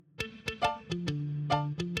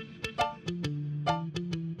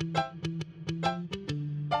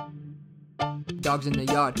Dogs in the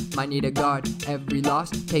yard, might need a guard. Every loss,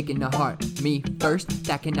 taken to heart. Me first,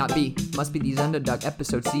 that cannot be. Must be these underdog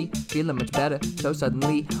episodes, see? Feeling much better, so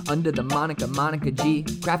suddenly. Under the moniker, Monica G.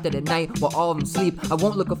 Crafted at night while all of them sleep. I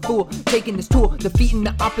won't look a fool, taking this tool. Defeating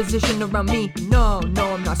the opposition around me. No,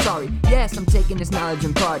 I'm not sorry. Yes, I'm taking this knowledge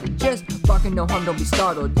imparted. Just barking no harm, don't be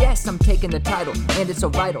startled. Yes, I'm taking the title, and it's so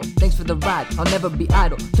vital. Thanks for the ride, I'll never be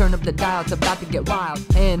idle. Turn up the dial, it's about to get wild.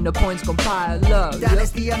 And the points gon' pile up.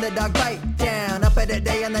 Dynasty underdog bite down, up at the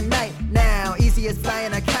day and the night. Now, easy as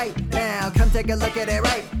flying a kite. Now, come take a look at it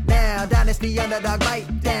right now. Dynasty underdog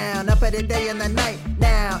bite down, up at the day and the night.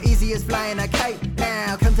 Now, easy as flying a kite.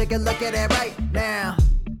 Now, come take a look at it right now.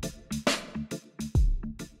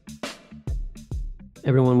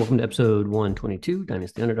 Everyone, welcome to episode 122,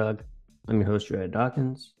 Dynasty Underdog. I'm your host, Jared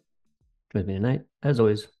Dawkins. Join me tonight, as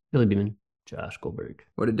always, Billy Beeman, Josh Goldberg.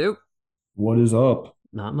 What it do? What is up?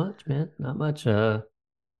 Not much, man. Not much. I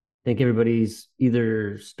think everybody's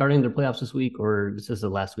either starting their playoffs this week or this is the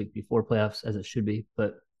last week before playoffs, as it should be.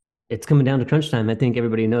 But it's coming down to crunch time. I think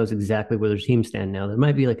everybody knows exactly where their teams stand now. There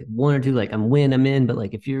might be like one or two, like I'm in, but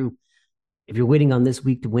like if you're waiting on this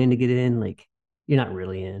week to win to get in, like you're not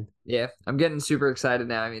really in. Yeah, I'm getting super excited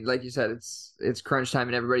now. I mean, like you said, it's crunch time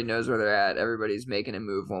and everybody knows where they're at. Everybody's making a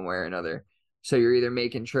move one way or another. So you're either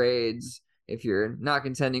making trades if you're not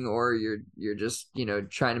contending, or you're just,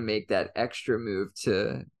 trying to make that extra move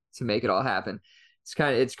to make it all happen.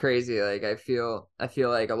 It's crazy. Like I feel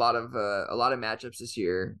like a lot of matchups this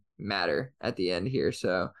year matter at the end here.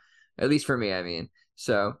 So at least for me, I mean,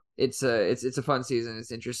 so it's a fun season.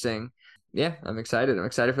 It's interesting. Yeah, I'm excited. I'm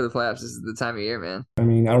excited for the playoffs. This is the time of year, man. I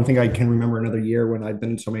mean, I don't think I can remember another year when I've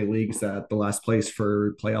been in so many leagues that the last place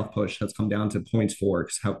for playoff push has come down to points for,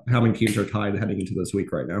 because how many teams are tied heading into this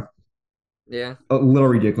week right now? Yeah. A little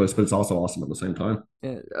ridiculous, but it's also awesome at the same time.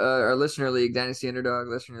 Yeah. Our listener league, Dynasty Underdog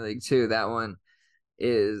Listener League 2, that one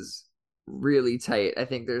is really tight. I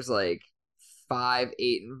think there's like 5,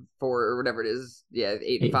 8, and 4 or whatever it is. Yeah,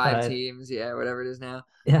 8 and 5 teams. Yeah, whatever it is now.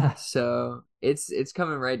 Yeah. So it's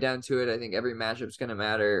coming right down to it. I think every matchup's going to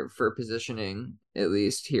matter for positioning, at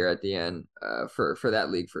least here at the end, for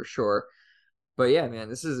that league for sure. But yeah,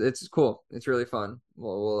 man, it's cool. It's really fun.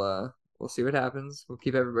 We'll see what happens. We'll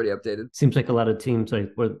keep everybody updated. Seems like a lot of teams,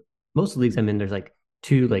 like where most leagues I'm in, there's like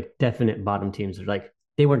 2 like definite bottom teams. They're like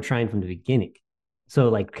they weren't trying from the beginning, so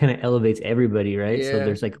like kind of elevates everybody, right? Yeah. So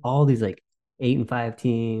there's like all these like 8 and 5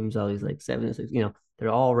 teams, all these like 7 and 6. They're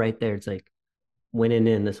all right there. It's like winning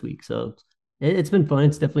in this week, so it's been fun.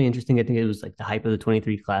 It's definitely interesting. I think it was like the hype of the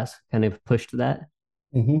 23 class kind of pushed that.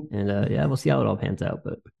 Mm-hmm. And yeah, we'll see how it all pans out.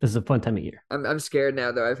 But this is a fun time of year. I'm scared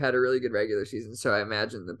now, though. I've had a really good regular season, so I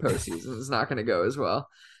imagine the postseason is not going to go as well.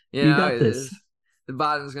 You got this. The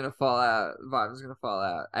bottom's going to fall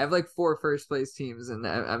out. I have like 4 first place teams, and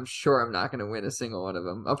I'm sure I'm not going to win a single one of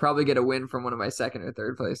them. I'll probably get a win from one of my second or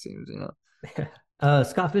third place teams.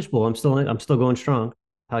 Scott Fishbowl, I'm still going strong.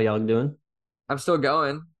 How y'all doing? I'm still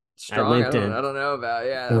going strong. I don't know about.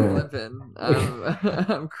 Yeah, I'm limping.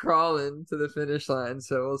 I'm crawling to the finish line.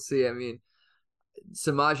 So we'll see. I mean,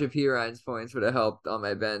 Samaje Perine's points would have helped on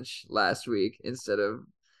my bench last week instead of,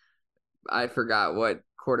 I forgot what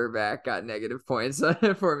quarterback got negative points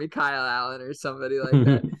for me, Kyle Allen or somebody like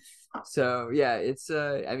that. So yeah, it's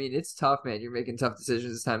tough, man. You're making tough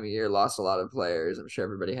decisions this time of year. Lost a lot of players. I'm sure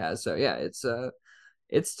everybody has. So yeah,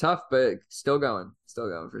 it's tough, but still going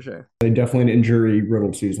for sure. Definitely an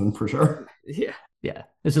injury-riddled season for sure. Yeah. Yeah.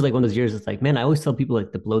 This is like one of those years. It's like, man, I always tell people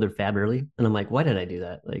like to blow their fab early. And I'm like, why did I do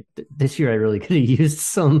that? Like this year I really could have used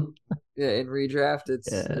some. Yeah. In redraft,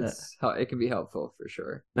 it can be helpful for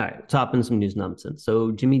sure. All right. Top in some news nonsense.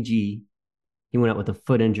 So Jimmy G, he went out with a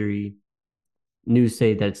foot injury. News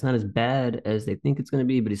say that it's not as bad as they think it's going to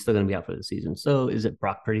be, but he's still going to be out for the season. So is it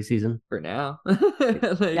Brock Purdy season? For now.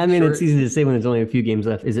 It's easy to say when there's only a few games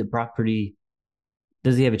left. Is it Brock Purdy?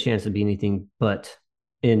 Does he have a chance to be anything but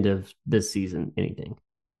end of this season? Anything?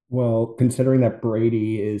 Well, considering that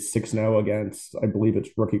Brady is 6-0 against, I believe it's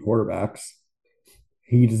rookie quarterbacks,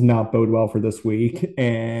 he does not bode well for this week,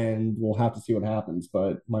 and we'll have to see what happens,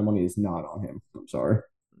 but my money is not on him. I'm sorry.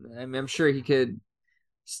 I'm sure he could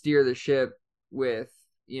steer the ship with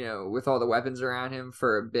all the weapons around him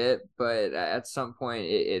for a bit, but at some point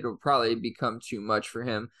it'll probably become too much for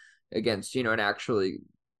him against, an actually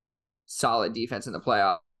solid defense in the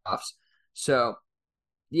playoffs. So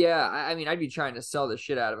yeah, I mean, I'd be trying to sell the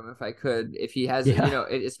shit out of him if I could, if he has,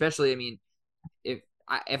 especially, I mean,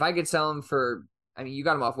 if I could sell him for, I mean, you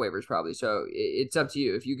got him off waivers probably, so it's up to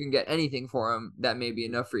you. If you can get anything for him, that may be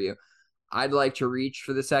enough for you. I'd like to reach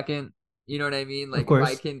for the second, you know what I mean? Like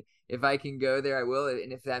if I can go there, I will.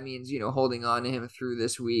 And if that means, holding on to him through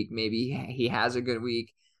this week, maybe he has a good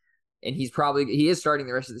week, and he is starting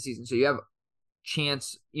the rest of the season. So you have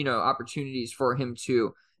chance, opportunities for him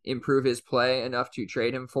to improve his play enough to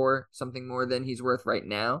trade him for something more than he's worth right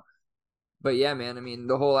now. But yeah, man, I mean,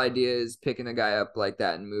 the whole idea is picking a guy up like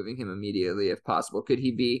that and moving him immediately if possible. Could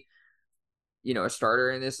he be, a starter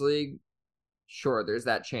in this league? Sure, there's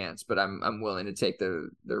that chance, but I'm willing to take the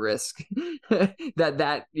risk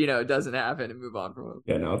that doesn't happen and move on from him.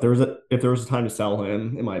 Yeah, no, if there was a time to sell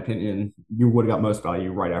him, in my opinion, you would have got most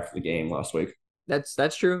value right after the game last week.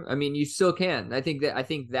 That's true. I mean, you still can. I think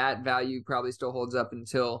that value probably still holds up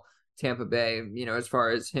until Tampa Bay, as far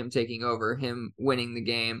as him taking over, him winning the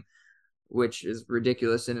game, which is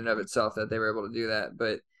ridiculous in and of itself that they were able to do that.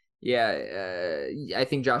 But yeah, I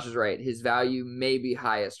think Josh is right. His value may be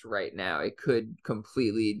highest right now. It could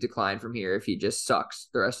completely decline from here if he just sucks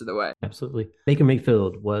the rest of the way. Absolutely. Baker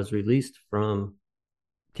Mayfield was released from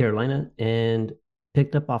Carolina and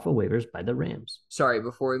picked up off of waivers by the Rams. Sorry,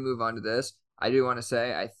 before we move on to this, I do want to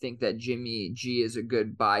say I think that Jimmy G is a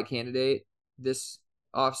good buy candidate this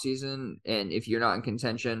offseason. And if you're not in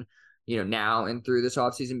contention, now and through this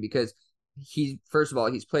offseason, because first of all,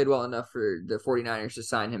 he's played well enough for the 49ers to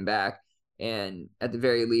sign him back. And at the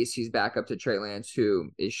very least, he's back up to Trey Lance,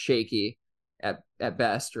 who is shaky at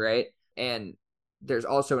best, right? And there's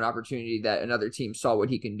also an opportunity that another team saw what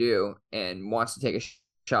he can do and wants to take a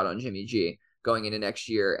shot on Jimmy G going into next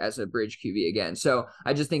year as a bridge QB again. So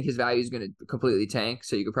I just think his value is going to completely tank.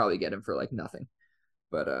 So you could probably get him for like nothing.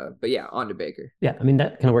 But yeah, on to Baker. Yeah, I mean,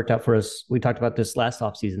 that kind of worked out for us. We talked about this last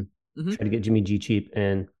offseason. Mm-hmm. Tried to get Jimmy G cheap,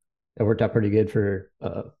 and it worked out pretty good for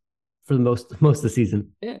the most of the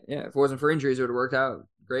season. Yeah. If it wasn't for injuries, it would have worked out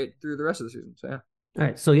great through the rest of the season. So yeah. All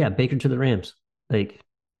right. So yeah, Baker to the Rams. Like,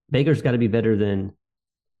 Baker's got to be better than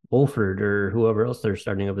Wolford or whoever else they're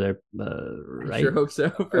starting over there, right? I sure hope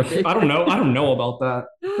so. I don't know about that.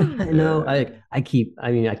 I know. I keep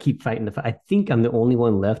fighting the fight. I think I'm the only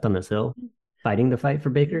one left on this hill fighting the fight for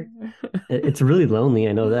Baker. It's really lonely.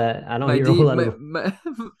 I know that. I don't hear a whole lot of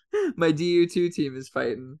my DU2 team is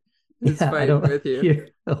fighting. Fighting with you. Hear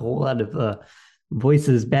a whole lot of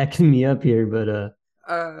voices backing me up here, but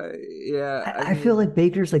yeah. I feel like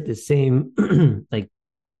Baker's like the same like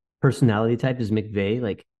personality type as McVay.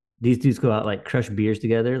 Like, these dudes go out, like, crush beers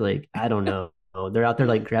together. Like, I don't know. They're out there,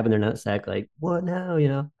 like, grabbing their nutsack, like, what now,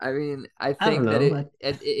 I mean, I think that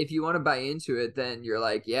if you want to buy into it, then you're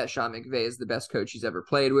like, yeah, Sean McVay is the best coach he's ever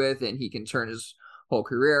played with, and he can turn his whole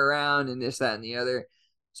career around and this, that, and the other.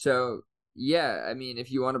 So, yeah, I mean,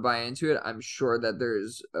 if you want to buy into it, I'm sure that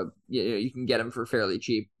there's you can get him for fairly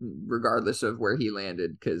cheap, regardless of where he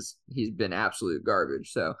landed, because he's been absolute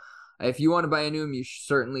garbage. So, if you want to buy into him, you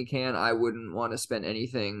certainly can. I wouldn't want to spend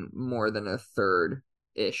anything more than a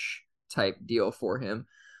third-ish type deal for him.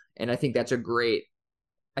 And I think it's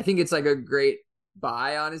like a great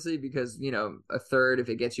buy, honestly, because, a third, if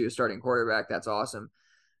it gets you a starting quarterback, that's awesome.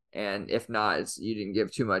 And if not, you didn't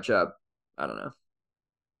give too much up. I don't know.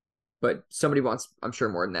 But somebody wants, I'm sure,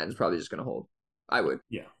 more than that, and is probably just going to hold. I would.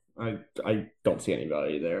 Yeah, I don't see any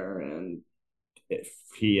value there. And if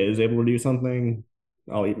he is able to do something,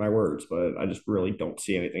 I'll eat my words, but I just really don't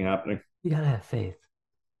see anything happening. You gotta have faith.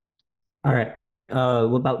 All right.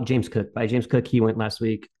 What about James Cook? By James Cook, he went last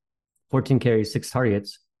week, 14 carries, 6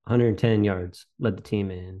 targets, 110 yards, led the team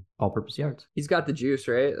in all-purpose yards. He's got the juice,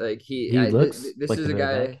 right? Like this is a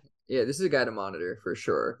guy. Back. Yeah, this is a guy to monitor for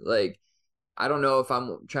sure. Like, I don't know if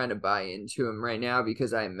I'm trying to buy into him right now,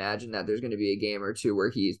 because I imagine that there's going to be a game or two where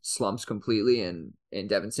he slumps completely, and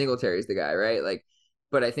Devin Singletary is the guy, right? Like,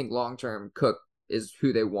 but I think long-term Cook is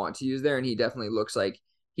who they want to use there, and he definitely looks like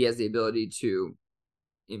he has the ability to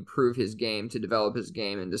improve his game, to develop his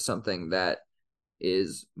game into something that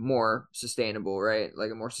is more sustainable, right?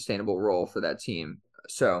 Like a more sustainable role for that team.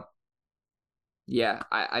 So, yeah,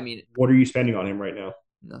 I mean... What are you spending on him right now?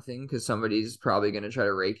 Nothing, because somebody's probably going to try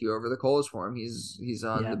to rake you over the coals for him. He's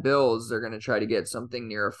on the Bills. They're going to try to get something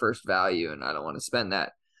near a first value, and I don't want to spend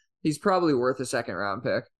that. He's probably worth a second-round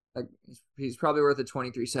pick. Like, he's probably worth a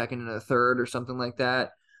 23 second and a third or something like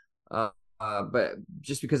that. But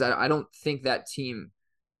just because I don't think that team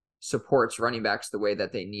supports running backs the way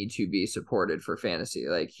that they need to be supported for fantasy.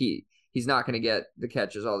 Like, he's not going to get the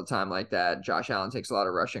catches all the time like that. Josh Allen takes a lot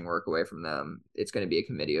of rushing work away from them. It's going to be a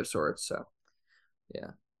committee of sorts. So,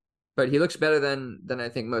 yeah. But he looks better than I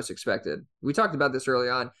think most expected. We talked about this early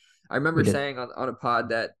on. I remember saying on a pod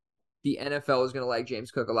that the NFL is going to like James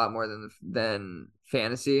Cook a lot more than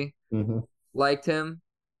fantasy liked him,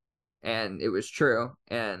 and it was true.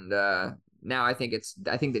 And now I think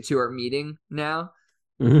the two are meeting now.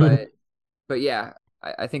 But yeah,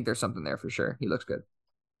 I think there's something there for sure. He looks good.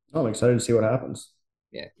 I'm excited to see what happens.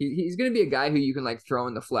 Yeah, he's going to be a guy who you can like throw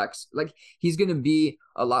in the flex. Like he's going to be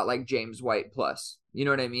a lot like James White plus. You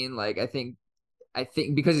know what I mean? Like I think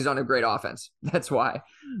because he's on a great offense, that's why.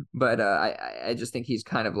 But I just think he's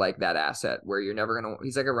kind of like that asset where you're never going to.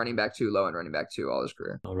 He's like a running back 2 low and running back 2 all his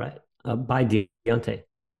career. All right, by Deontay?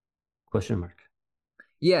 Question mark.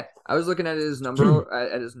 Yeah, I was looking at his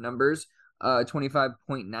numbers.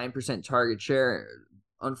 25.9% target share.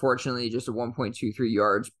 Unfortunately, just a 1.23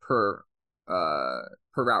 yards per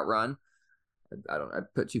route run. I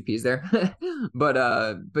put 2 P's there. but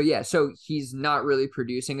yeah, so he's not really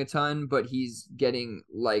producing a ton, but he's getting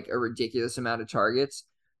like a ridiculous amount of targets.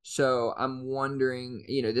 So I'm wondering,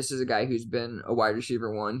 this is a guy who's been a wide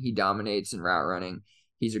receiver 1. He dominates in route running.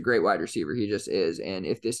 He's a great wide receiver. He just is. And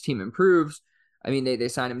if this team improves, I mean, they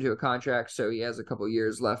signed him to a contract, so he has a couple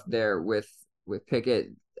years left there with Pickett.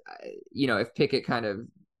 If Pickett kind of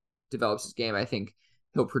develops his game, I think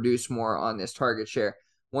he'll produce more on this target share.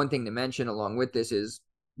 One thing to mention along with this is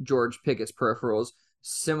George Pickett's peripherals.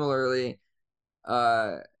 Similarly,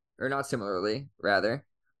 or not similarly, rather,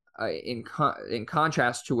 in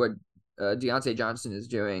contrast to what Diontae Johnson is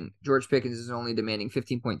doing, George Pickens is only demanding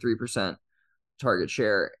 15.3% target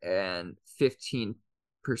share and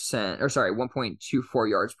 1.24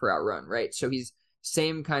 yards per out run, right? So he's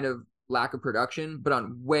same kind of lack of production, but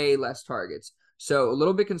on way less targets. So a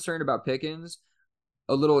little bit concerned about Pickens,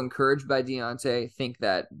 a little encouraged by Deontay, think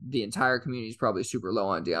that the entire community is probably super low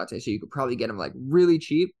on Deontay, so you could probably get him like really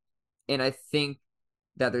cheap. And I think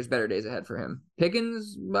that there's better days ahead for him.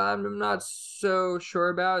 Pickens, I'm not so sure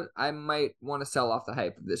about. I might want to sell off the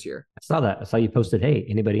hype of this year. I saw that. I saw you posted, hey,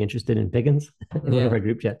 anybody interested in Pickens? In one of our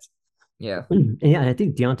group chats. Yeah. And yeah, I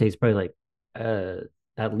think Deontay's probably like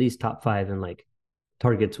at least top 5 in like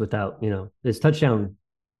targets without, his touchdown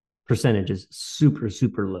percentage is super,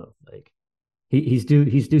 super low. Like he's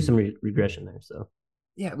due some regression there. So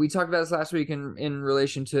yeah, we talked about this last week in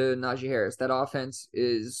relation to Najee Harris. That offense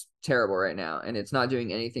is terrible right now, and it's not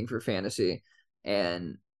doing anything for fantasy.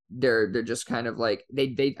 And they're just kind of like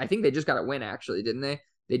they I think they just got a win actually, didn't they?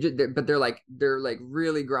 They're like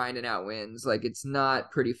really grinding out wins. Like it's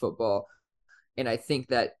not pretty football, and I think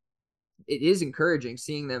that it is encouraging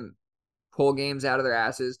seeing them pull games out of their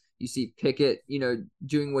asses. You see Pickett,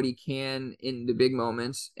 doing what he can in the big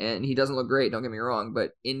moments, and he doesn't look great. Don't get me wrong,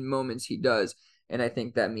 but in moments he does. And I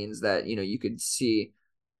think that means that, you could see,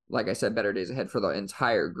 like I said, better days ahead for the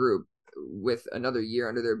entire group with another year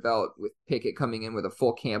under their belt, with Pickett coming in with a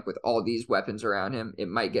full camp with all these weapons around him. It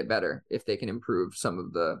might get better if they can improve some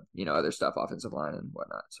of the, other stuff, offensive line and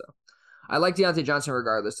whatnot. So I like Diontae Johnson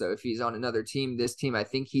regardless, though. If he's on another team, this team, I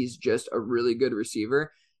think he's just a really good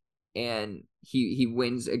receiver, and he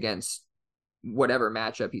wins against whatever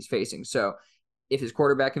matchup he's facing. So if his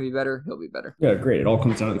quarterback can be better, he'll be better. Yeah, great. It all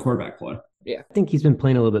comes down to the quarterback play. Yeah. I think he's been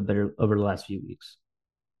playing a little bit better over the last few weeks.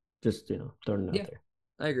 Just, throwing it out there.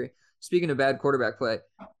 I agree. Speaking of bad quarterback play,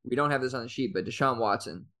 we don't have this on the sheet, but Deshaun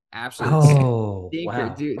Watson, absolutely stinker.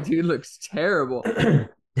 Wow. Dude looks terrible. Do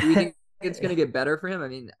you think it's going to get better for him? I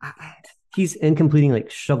mean, he's incompleting like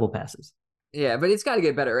shovel passes. Yeah, but it's got to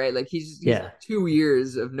get better, right? Like he's 2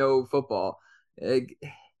 years of no football. You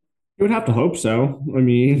would have to hope so. I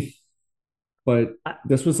mean, but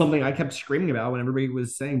this was something I kept screaming about when everybody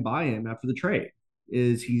was saying buy him after the trade.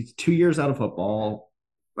 Is he's 2 years out of football.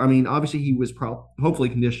 I mean, obviously he was hopefully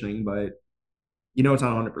conditioning, but it's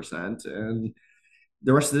not 100%. And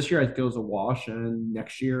the rest of this year I feel is a wash, and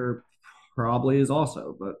next year probably is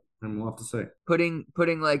also. But we'll have to see. Putting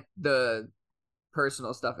like the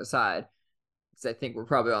personal stuff aside, because I think we're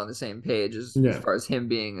probably on the same page as far as him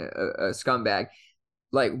being a scumbag.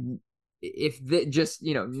 Like, if just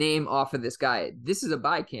name off of this guy, this is a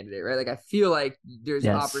buy candidate, right? Like I feel like there's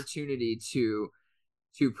opportunity to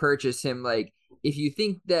purchase him. Like if you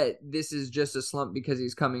think that this is just a slump because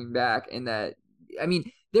he's coming back, and that, I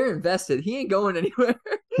mean, they're invested. He ain't going anywhere.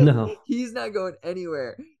 No, he's not going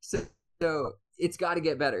anywhere. So it's got to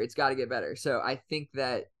get better. It's got to get better. So I think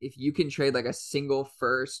that if you can trade like a single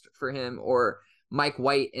first for him, or Mike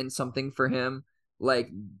White and something for him, like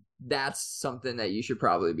that's something that you should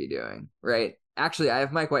probably be doing, right? Actually, I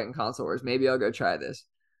have Mike White in Console Wars. Maybe I'll go try this.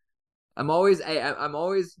 I'm always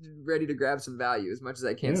ready to grab some value as much as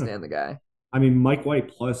I can't stand the guy. I mean, Mike White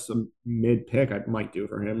plus a mid pick I might do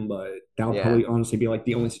for him, but that would probably honestly be like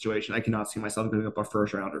the only situation. I cannot see myself giving up a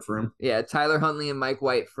first rounder for him. Yeah, Tyler Huntley and Mike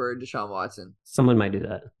White for Deshaun Watson. Someone might do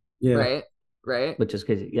that. Yeah. Right? But just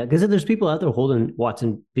because, because there's people out there holding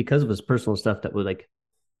Watson because of his personal stuff that would like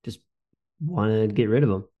just want to get rid of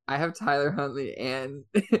him. I have Tyler Huntley and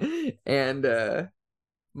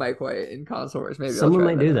Mike White in console wars. Maybe someone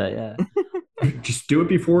might do out. that. Yeah. Just do it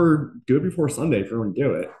before Sunday if you want to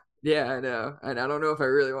do it. Yeah, I know. And I don't know if I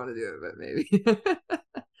really want to do it, but maybe.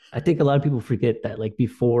 I think a lot of people forget that, like,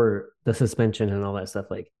 before the suspension and all that stuff,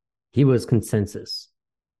 like, he was consensus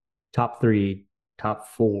top 3, top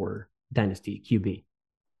 4 dynasty QB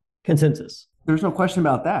consensus. There's no question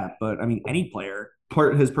about that. But I mean, any player,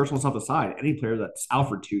 his personal stuff aside, any player that's out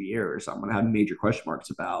for 2 years, I'm going to have major question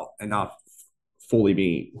marks about and not fully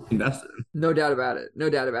being invested. No doubt about it. No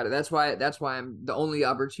doubt about it. That's why I'm the only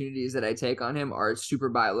opportunities that I take on him are super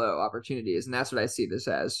buy low opportunities, and that's what I see this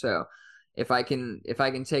as. So if I can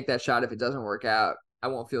take that shot, if it doesn't work out, I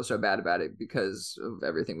won't feel so bad about it because of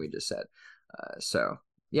everything we just said. So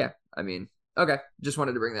yeah, I mean, okay, just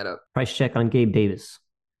wanted to bring that up. Price check on Gabe Davis.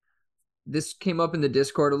 This came up in the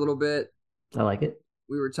Discord a little bit. I like it.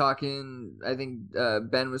 We were talking, I think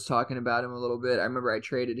Ben was talking about him a little bit. I remember I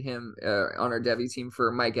traded him on our Devy team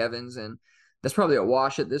for Mike Evans, and that's probably a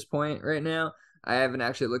wash at this point right now. I haven't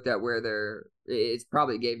actually looked at where it's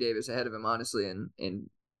probably Gabe Davis ahead of him, honestly, in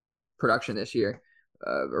production this year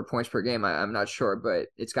or points per game. I'm not sure, but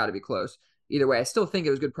it's got to be close. Either way, I still think it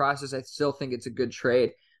was a good process. I still think it's a good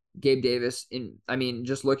trade. Gabe Davis,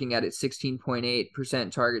 just looking at it,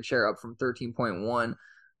 16.8% target share up from 13.1%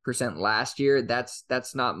 last year.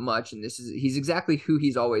 That's not much, and he's exactly who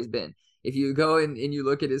he's always been. If you go and you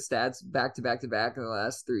look at his stats back to back in the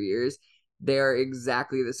last 3 years, they are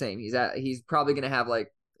exactly the same. He's probably going to have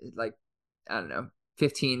like I don't know,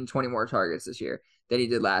 15, 20 more targets this year than he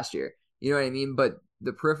did last year. You know what I mean? But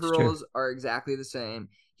the peripherals are exactly the same.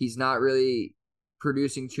 He's not really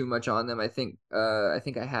producing too much on them. I think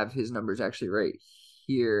I have his numbers actually right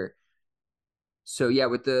here. So yeah,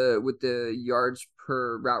 with the yards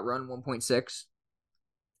per route run, 1.6.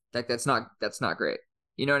 That's not great.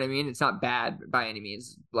 You know what I mean? It's not bad by any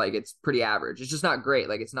means. Like, it's pretty average. It's just not great.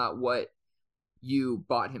 Like, it's not what you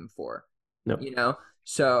bought him for. No. You know?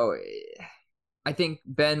 So I think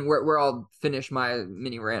Ben, where I'll finish my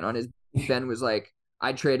mini rant on is Ben was like,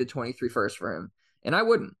 I'd trade a 23 first for him. And I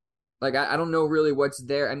wouldn't. Like, I don't know really what's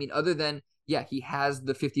there. I mean, other than, yeah, he has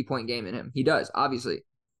the 50-point game in him. He does, obviously.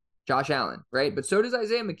 Josh Allen, right? But so does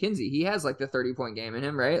Isaiah McKenzie. He has like the 30-point game in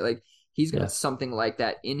him, right? Like, he's got something like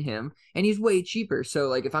that in him, and he's way cheaper. So,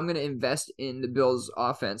 like, if I'm going to invest in the Bills'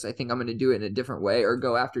 offense, I think I'm going to do it in a different way, or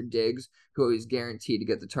go after Diggs, who is guaranteed to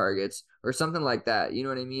get the targets, or something like that. You know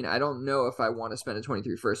what I mean? I don't know if I want to spend a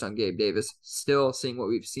 23 first on Gabe Davis. Still seeing what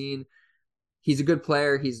we've seen. He's a good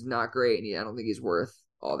player. He's not great, and I don't think he's worth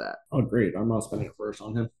all that. Oh, great. I'm not spending a first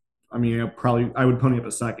on him. I mean, I would pony up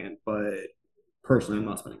a second, but personally, I'm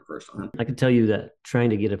not spending a first on him. I can tell you that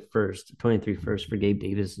trying to get a 23 first for Gabe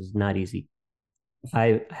Davis is not easy.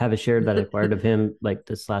 I have a share that I acquired of him like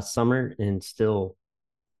this last summer, and still,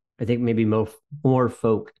 I think maybe more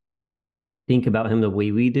folk think about him the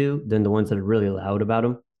way we do than the ones that are really loud about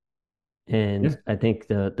him. And I think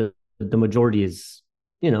the majority is,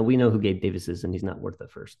 we know who Gabe Davis is, and he's not worth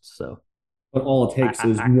it first. So. But all it takes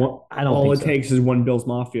is one Bills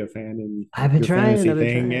Mafia fan and I've been trying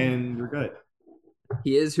thing, and you're good.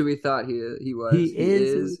 He is who we thought he was. He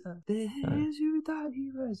is who we thought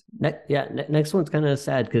he was. Next one's kind of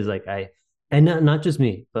sad because not just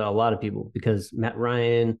me, but a lot of people, because Matt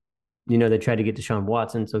Ryan, they tried to get Deshaun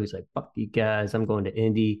Watson, so he's like, "Fuck you guys, I'm going to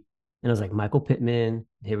Indy," and I was like, Michael Pittman,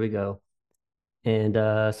 here we go, and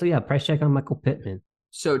price check on Michael Pittman.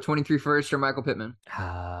 So 23 first or Michael Pittman?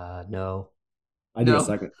 No. I do a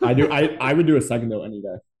second. I would do a second though any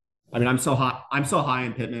day. I mean, I'm so high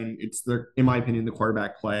in Pittman. It's in my opinion, the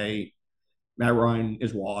quarterback play. Matt Ryan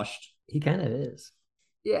is washed. He kind of is.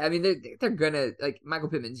 Yeah, I mean, they're gonna, like, Michael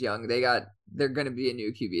Pittman's young. They're gonna be a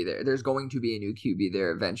new QB there. There's going to be a new QB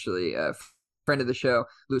there eventually. Friend of the show,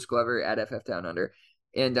 Luce Glover at FF Down Under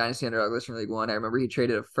and Dynasty Underdog Listener League 1. I remember he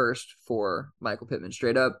traded a first for Michael Pittman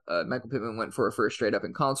straight up. Michael Pittman went for a first straight up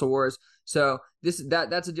in console wars. So that's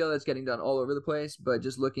a deal that's getting done all over the place. But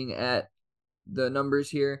just looking at the numbers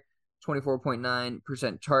here,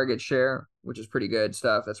 24.9% target share, which is pretty good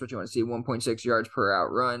stuff. That's what you want to see. 1.6 yards per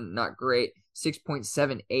out run, not great.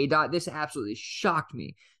 6.7 ADOT. This absolutely shocked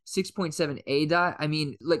me. 6.7 ADOT. I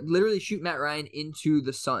mean, like, literally shoot Matt Ryan into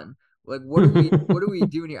the sun. Like, what are we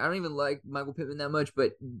doing here? I don't even like Michael Pittman that much,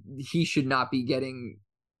 but he should not be getting.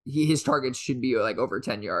 His targets should be like over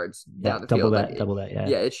 10 yards down the field. Double that. Yeah.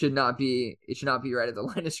 Yeah, it should not be right at the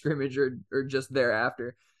line of scrimmage or just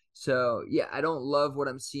thereafter. So, yeah, I don't love what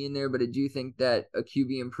I'm seeing there, but I do think that a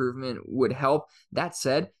QB improvement would help. That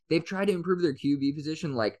said, they've tried to improve their QB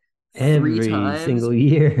position like every single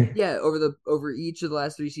year. Yeah, over each of the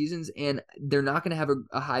last 3 seasons, and they're not going to have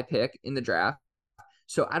a high pick in the draft.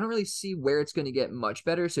 So I don't really see where it's going to get much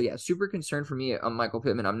better. So yeah, super concerned for me on Michael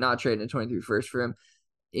Pittman. I'm not trading a 23 first for him.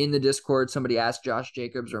 In the Discord, somebody asked Josh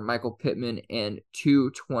Jacobs or Michael Pittman and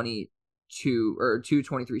 222 or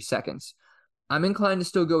 223 seconds. I'm inclined to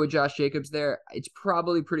still go with Josh Jacobs there. It's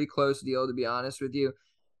probably pretty close deal, to be honest with you.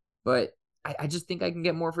 But I just think I can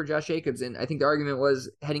get more for Josh Jacobs. And I think the argument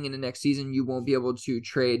was heading into next season, you won't be able to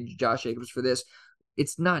trade Josh Jacobs for this.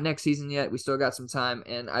 It's not next season yet. We still got some time,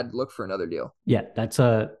 and I'd look for another deal. Yeah, that's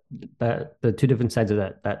the two different sides of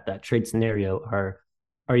that trade scenario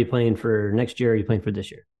are you playing for next year or are you playing for this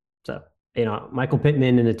year? So, Michael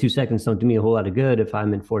Pittman in the 2 seconds don't do me a whole lot of good if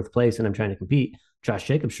I'm in fourth place and I'm trying to compete. Josh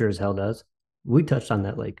Jacobs sure as hell does. We touched on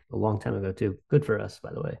that like a long time ago too. Good for us,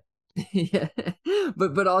 by the way. Yeah,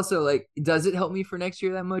 but also, like, does it help me for next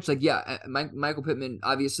year that much? Like, yeah, Michael Pittman,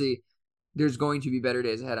 obviously there's going to be better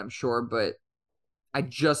days ahead, I'm sure, but I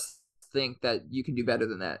just think that you can do better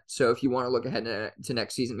than that. So if you want to look ahead to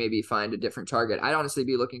next season, maybe find a different target. I'd honestly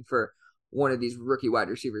be looking for one of these rookie wide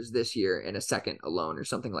receivers this year and a second alone or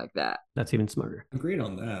something like that. That's even smarter. Agreed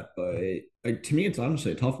on that, but to me, it's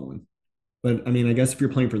honestly a tough one. But I mean, I guess if you're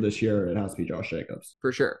playing for this year, it has to be Josh Jacobs.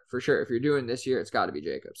 For sure. If you're doing this year, it's got to be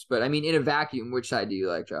Jacobs. But I mean, in a vacuum, which side do you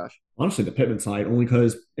like, Josh? Honestly, the Pittman side, only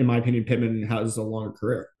because, in my opinion, Pittman has a longer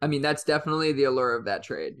career. I mean, that's definitely the allure of that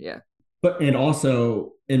trade. Yeah. And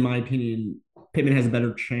also, in my opinion, Pittman has a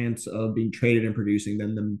better chance of being traded and producing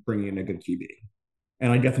than them bringing in a good QB.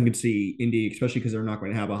 And I definitely could see Indy, especially because they're not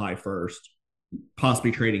going to have a high first,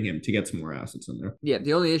 possibly trading him to get some more assets in there. Yeah,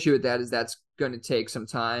 the only issue with that is that's going to take some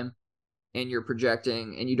time, and you're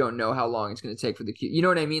projecting, and you don't know how long it's going to take for the Q. You know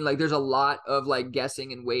what I mean? Like, there's a lot of like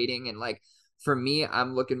guessing and waiting, and like for me,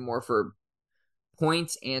 I'm looking more for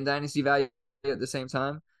points and dynasty value at the same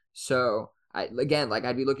time. So I'd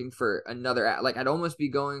be looking for another, like, I'd almost be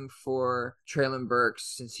going for Treylon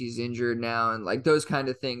Burks since he's injured now, and like those kind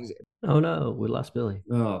of things. Oh no, we lost Billy.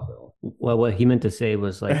 Oh, Bill. Well, what he meant to say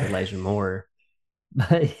was like Elijah Moore,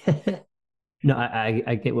 but no,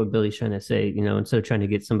 I get what Billy's trying to say. Instead of trying to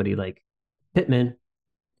get somebody like Pittman,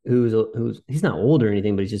 who's he's not old or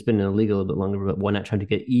anything, but he's just been in the league a little bit longer. But why not try to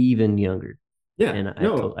get even younger? Yeah, and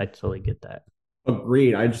I totally get that.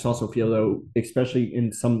 Agreed. I just also feel, though, especially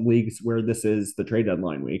in some leagues where this is the trade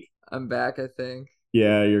deadline week. I'm back, I think.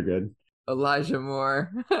 Yeah, you're good. Elijah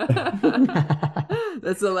Moore.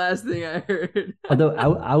 That's the last thing I heard. Although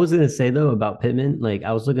I was going to say, though, about Pittman, like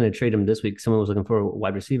I was looking to trade him this week. Someone was looking for a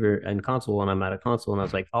wide receiver and console, and I'm out of console. And I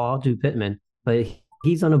was like, oh, I'll do Pittman. But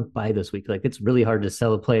he's on a bye this week. Like, it's really hard to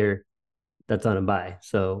sell a player that's on a bye.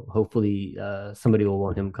 So hopefully somebody will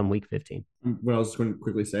want him come week 15. What I was going to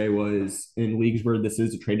quickly say was, in leagues where this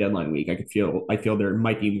is a trade deadline week, I feel there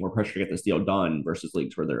might be more pressure to get this deal done versus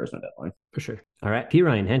leagues where there is no deadline. For sure. All right.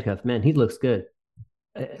 Perine handcuff, man, he looks good.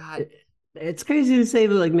 It's crazy to say,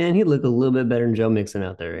 but like, man, he'd look a little bit better than Joe Mixon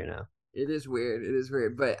out there right now. It is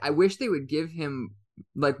weird. But I wish they would give him,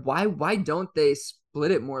 like, why don't they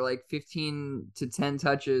split it more, like 15 to 10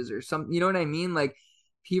 touches or something? You know what I mean? Like,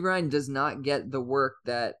 Perine does not get the work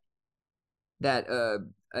that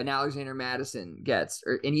an Alexander Mattison gets,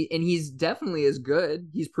 and he's definitely as good.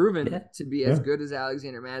 He's proven to be as good as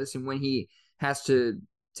Alexander Mattison when he has to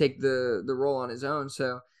take the role on his own.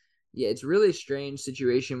 So yeah, it's really a strange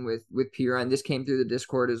situation with Perine. This came through the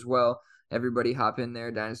Discord as well. Everybody hop in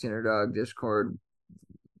there, Dynasty Underdog Discord,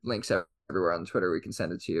 links everywhere on Twitter. We can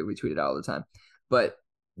send it to you. We tweet it out all the time. But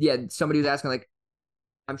yeah, somebody was asking, like,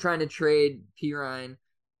 I'm trying to trade Perine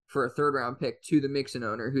for a third-round pick to the Mixon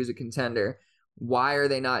owner who's a contender. Why are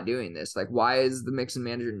they not doing this? Like, why is the Mixon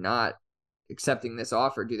manager not accepting this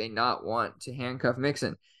offer? Do they not want to handcuff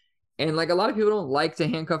Mixon? And like, a lot of people don't like to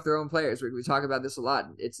handcuff their own players. We talk about this a lot.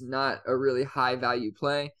 It's not a really high-value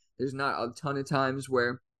play. There's not a ton of times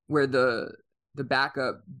where the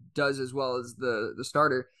backup does as well as the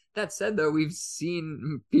starter. That said, though, we've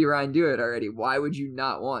seen Perine do it already. Why would you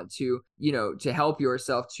not want to, to help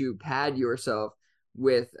yourself, to pad yourself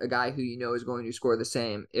with a guy who is going to score the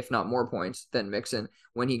same, if not more points than Mixon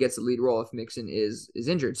when he gets the lead role if Mixon is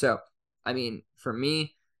injured? So, I mean, for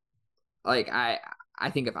me, like, I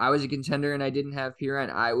think if I was a contender and I didn't have Perine,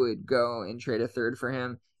 I would go and trade a third for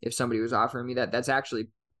him if somebody was offering me that. That's actually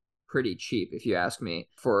pretty cheap, if you ask me,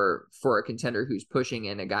 for a contender who's pushing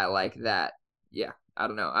in a guy like that. Yeah, I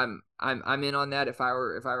don't know. I'm in on that. If I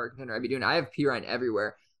were a contender, I'd be doing it. I have Perine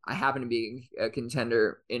everywhere. I happen to be a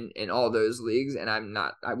contender in all those leagues, and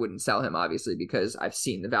I wouldn't sell him, obviously, because I've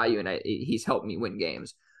seen the value, and he's helped me win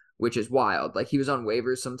games, which is wild. Like, he was on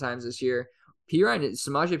waivers sometimes this year.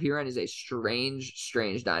 Samaje Perine is a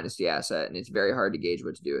strange dynasty asset, and it's very hard to gauge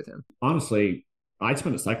what to do with him. Honestly, I'd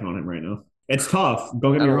spend a second on him right now. It's tough.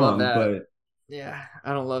 Don't get me wrong, but Yeah,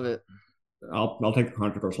 I don't love it. I'll take the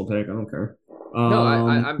controversial take. I don't care. No,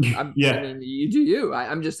 I'm Yeah. I mean, you do you.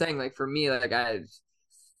 I'm just saying, like, for me, like,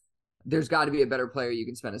 there's got to be a better player you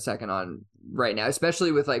can spend a second on right now,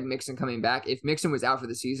 especially with like Mixon coming back. If Mixon was out for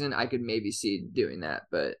the season, I could maybe see doing that,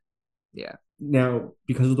 but yeah. Now,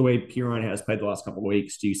 because of the way Piron has played the last couple of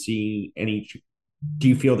weeks, do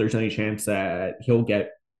you feel there's any chance that he'll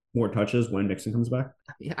get more touches when Mixon comes back?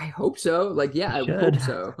 Yeah, I hope so. Like, yeah, I hope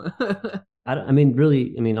so. I mean,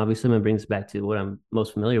 really, I mean, obviously, I'm gonna bring this back to what I'm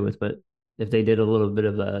most familiar with, but if they did a little bit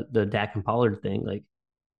of the Dak and Pollard thing, like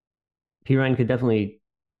Pirine could definitely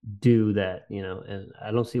do that, and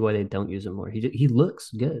I don't see why they don't use him more. He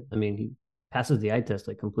looks good. I mean, he passes the eye test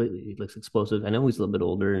like completely. He looks explosive. I know he's a little bit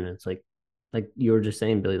older, and it's like you were just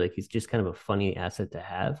saying, Billy, like he's just kind of a funny asset to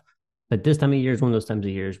have. But this time of year is one of those times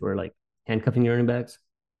of years where like handcuffing your running backs,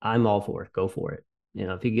 I'm all for it. Go for it.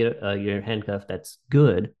 If you get your handcuff that's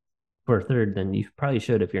good for a third, then you probably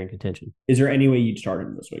should if you're in contention. Is there any way you'd start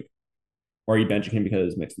him this week? Or are you benching him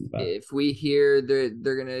because Mixon's back? If we hear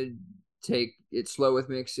they're gonna take it slow with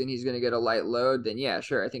Mixon, he's gonna get a light load, then yeah,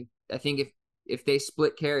 sure. I think if they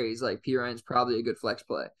split carries, like Piron's probably a good flex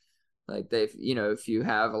play. Like if you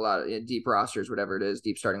have a lot of deep rosters, whatever it is,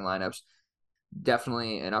 deep starting lineups,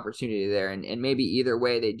 definitely an opportunity there. And maybe either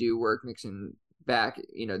way they do work Mixon back,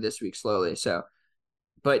 this week slowly. So,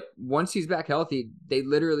 but once he's back healthy, they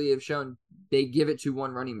literally have shown they give it to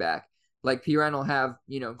one running back. Like Piron will have,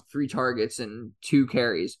 3 targets and 2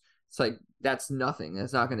 carries. It's like, that's nothing.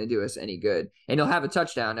 That's not going to do us any good. And he'll have a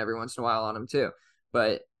touchdown every once in a while on him too.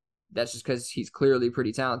 But that's just because he's clearly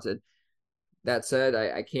pretty talented. That said,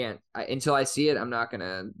 I can't, until I see it, I'm not going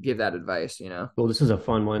to give that advice, Well, this is a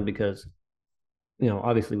fun one because,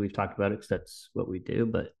 obviously we've talked about it because that's what we do,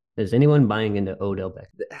 but is anyone buying into Odell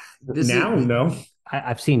Beckham? No.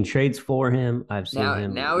 I've seen trades for him. I've seen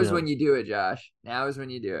him. Now is when you do it, Josh. Now is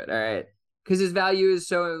when you do it. All right. Because his value is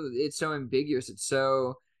it's so ambiguous. It's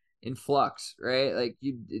so in flux, right? Like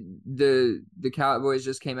the Cowboys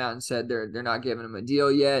just came out and said they're not giving him a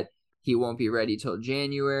deal yet. He won't be ready till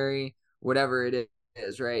January, whatever it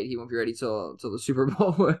is, right? He won't be ready till the Super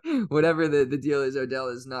Bowl, whatever the deal is. Odell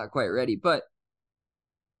is not quite ready, but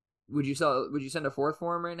would you send a 4th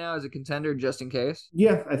for him right now as a contender just in case?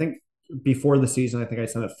 Yeah, I think before the season, I think I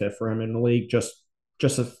sent a 5th for him in the league just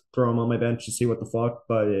to throw him on my bench to see what the fuck.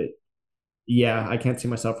 But yeah, I can't see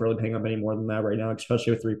myself really paying up any more than that right now,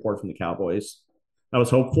 especially with the report from the Cowboys. I was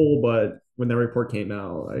hopeful, but when the report came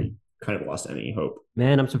out, I kind of lost any hope.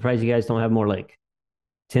 Man, I'm surprised you guys don't have more like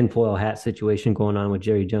tinfoil hat situation going on with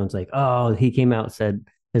Jerry Jones. Like, oh, he came out and said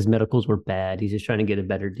his medicals were bad. He's just trying to get a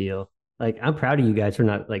better deal. Like, I'm proud of you guys for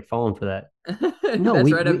not like falling for that. No,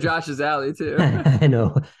 that's right up Josh's alley too. I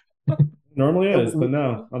know. Normally is, but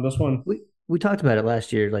no, on this one. We talked about it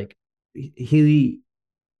last year. Like his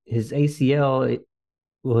ACL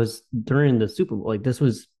was during the Super Bowl. Like this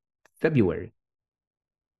was February.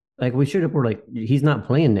 Like we should have were like he's not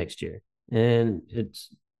playing next year. And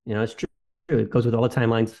it's it's true. It goes with all the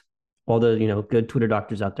timelines, all the good Twitter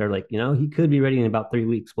doctors out there, like, he could be ready in about 3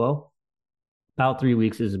 weeks. Well, about 3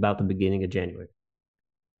 weeks is about the beginning of January.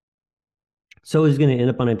 So is he going to end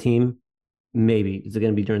up on a team? Maybe. Is it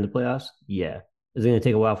going to be during the playoffs? Yeah. Is it going to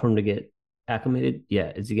take a while for him to get acclimated?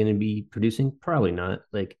 Yeah. Is he going to be producing? Probably not.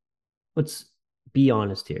 Like, let's be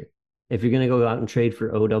honest here. If you're going to go out and trade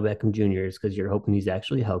for Odell Beckham Jr., it's because you're hoping he's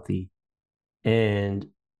actually healthy and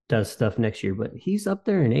does stuff next year. But he's up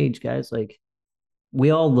there in age, guys. Like, we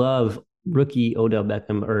all love rookie Odell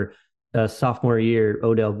Beckham or sophomore year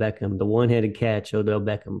Odell Beckham, the one-handed catch Odell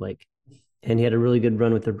Beckham, like, and he had a really good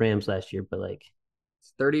run with the Rams last year, but like,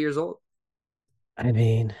 he's 30 years old. I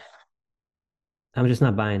mean, I'm just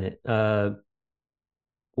not buying it.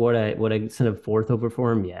 What I sent a 4th over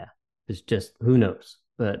for him, yeah, it's just who knows.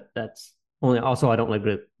 But that's only also I don't like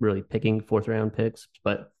really picking 4th round picks,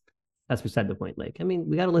 but that's beside the point. Like, I mean,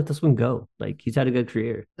 we got to let this one go. Like, he's had a good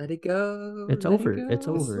career. Let it go. It's over. It's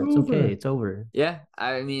over. It's okay. It's over. Yeah.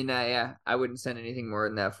 I mean, yeah, I wouldn't send anything more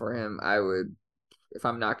than that for him. I would, if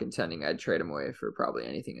I'm not contending, I'd trade him away for probably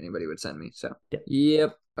anything anybody would send me. So,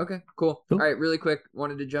 Yep. Okay, cool. All right, really quick.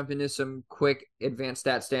 Wanted to jump into some quick advanced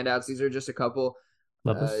stat standouts. These are just a couple.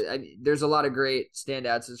 There's a lot of great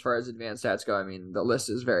standouts as far as advanced stats go. I mean, the list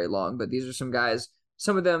is very long, but these are some guys,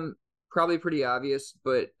 some of them probably pretty obvious,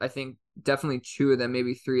 but I think definitely 2 of them,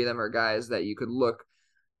 maybe 3 of them are guys that you could look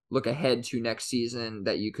ahead to next season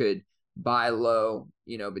that you could buy low,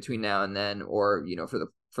 between now and then, or,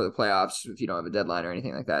 for the playoffs if you don't have a deadline or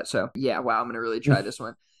anything like that. So yeah, wow, I'm going to really try this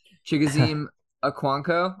one. Chigoziem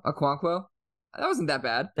Okonkwo. That wasn't that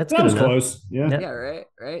bad. That was close. Yeah. Yeah,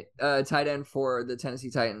 right. Tight end for the Tennessee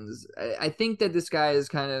Titans. I think that this guy has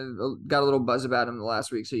kind of got a little buzz about him the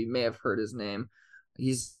last week, so you may have heard his name.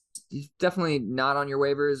 He's definitely not on your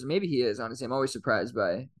waivers. Maybe he is, honestly. I'm always surprised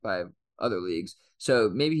by other leagues. So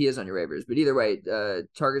maybe he is on your waivers. But either way,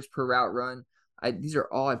 targets per route run. These are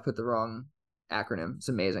all I've put the wrong acronym. It's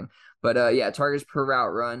amazing. But yeah, targets per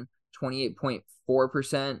route run,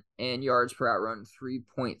 28.4%, and yards per route run,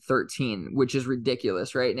 3.13, which is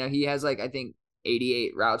ridiculous, right? Now he has I think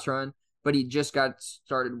 88 routes run, but he just got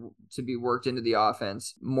started to be worked into the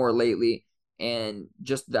offense more lately. And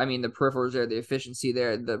just, the peripherals there, the efficiency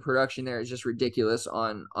there, the production there is just ridiculous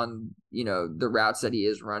on the routes that he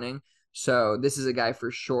is running. So this is a guy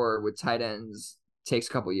for sure with tight ends, takes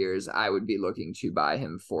a couple years. I would be looking to buy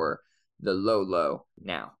him for the low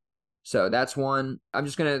now. So that's one. I'm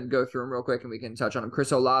just going to go through them real quick and we can touch on them.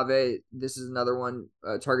 Chris Olave, this is another one.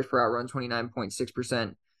 Targets per outrun,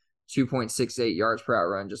 29.6%, 2.68 yards per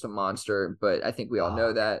outrun, just a monster. But I think we all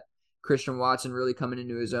know that. Christian Watson really coming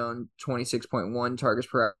into his own, 26.1 targets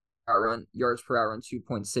per outrun, yards per outrun,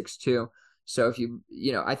 2.62. So if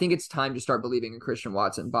I think it's time to start believing in Christian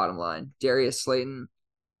Watson, bottom line. Darius Slayton,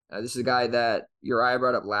 this is a guy that Uriah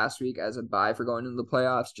brought up last week as a buy for going into the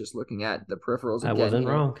playoffs, just looking at the peripherals. I wasn't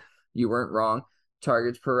wrong. You weren't wrong.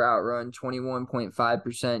 Targets per route run,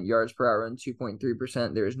 21.5%, yards per route run,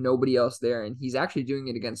 2.3%. There's nobody else there, and he's actually doing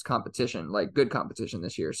it against competition, good competition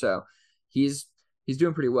this year. So he's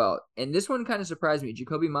doing pretty well. And this one kind of surprised me.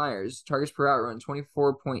 Jakobi Meyers, targets per route run,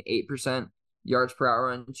 24.8%, yards per route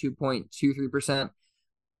run, 2.23%.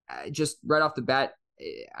 Just right off the bat,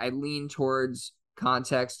 I lean towards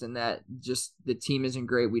context and that just the team isn't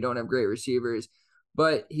great. We don't have great receivers,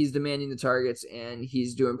 but he's demanding the targets and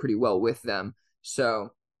he's doing pretty well with them.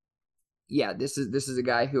 So yeah, this is a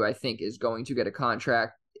guy who I think is going to get a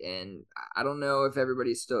contract, and I don't know if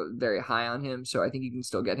everybody's still very high on him, so I think you can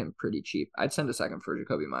still get him pretty cheap. I'd send a second for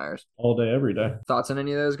Jakobi Meyers. All day, every day. Thoughts on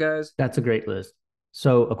any of those guys? That's a great list.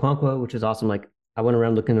 So Okonkwo, which is awesome. I went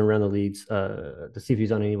around looking around the leagues to see if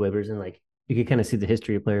he's on any waivers, and you could kind of see the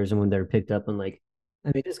history of players and when they're picked up. And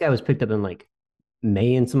this guy was picked up in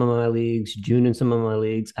May in some of my leagues, June in some of my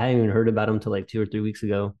leagues. I hadn't even heard about him till 2 or 3 weeks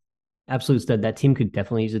ago. Absolute stud. That team could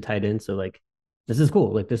definitely use a tight end. So this is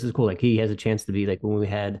cool. This is cool. He has a chance to be when we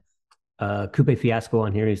had Coupe Fiasco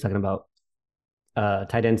on here, he's talking about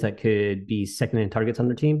tight ends that could be second in targets on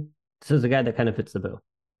their team. This is a guy that kind of fits the bill.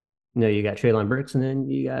 You got Treylon Burks and then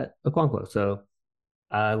you got Okonkwo. So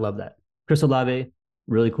I love that. Chris Olave,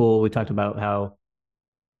 really cool. We talked about how,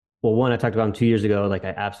 I talked about him 2 years ago. I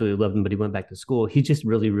absolutely loved him, but he went back to school. He's just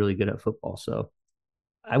really, really good at football. So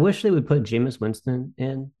I wish they would put Jameis Winston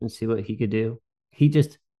in and see what he could do.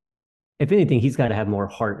 If anything, he's got to have more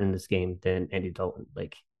heart in this game than Andy Dalton.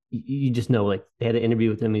 You just know, they had an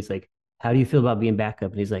interview with him. He's like, how do you feel about being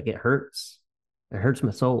backup? And he's like, it hurts. It hurts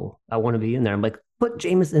my soul. I want to be in there. I'm like, put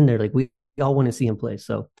Jameis in there. We all want to see him play.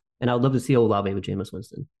 So, and I would love to see Olave with Jameis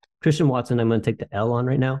Winston. Christian Watson, I'm going to take the L on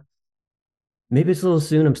right now. Maybe it's a little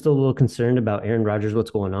soon. I'm still a little concerned about Aaron Rodgers,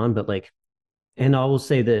 what's going on. But and I will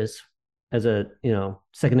say this as a,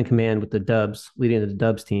 second in command with the Dubs, leading the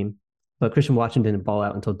Dubs team. But Christian Watson didn't ball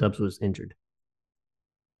out until Dubs was injured.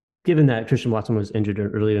 Given that Christian Watson was injured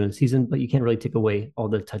earlier in the season, but you can't really take away all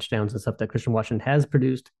the touchdowns and stuff that Christian Watson has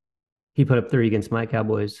produced. He put up 30 against my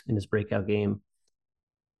Cowboys in his breakout game.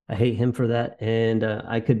 I hate him for that, and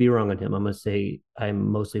I could be wrong on him. I'm going to say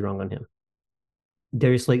I'm mostly wrong on him.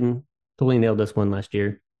 Darius Slayton totally nailed this one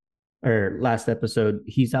last episode.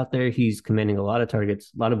 He's out there. He's commanding a lot of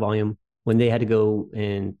targets, a lot of volume. When they had to go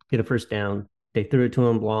and get a first down, they threw it to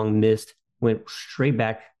him long, missed, went straight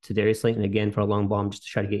back to Darius Slayton again for a long bomb just to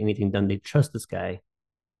try to get anything done. They trust this guy.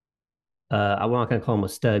 I'm not going to call him a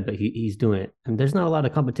stud, but he's doing it. And there's not a lot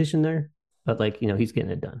of competition there, but he's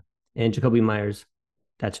getting it done. And Jakobi Meyers,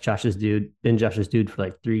 that's Josh's dude. Been Josh's dude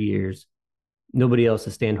for 3 years. Nobody else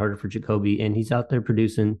is staying harder for Jakobi, and he's out there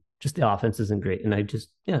producing. Just the offense isn't great. And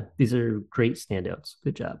these are great standouts.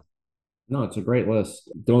 Good job. No, it's a great list.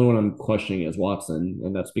 The only one I'm questioning is Watson,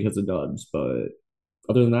 and that's because of Dubs. But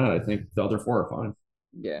other than that, I think the other four are fine.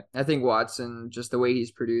 Yeah, I think Watson, just the way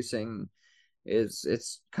he's producing,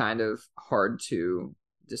 it's kind of hard to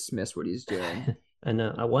dismiss what he's doing. I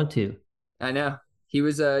know. I want to. I know. He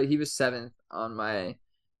was 7th on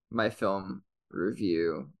my film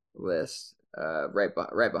review list, right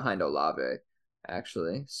behind Olave,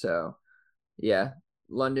 actually. So, yeah,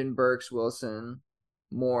 London, Burks, Wilson,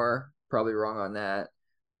 Moore, probably wrong on that.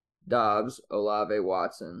 Dobbs, Olave,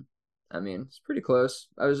 Watson. It's pretty close.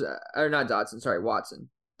 Not Dotson, sorry, Watson.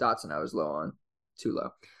 Dotson I was low on. Too low.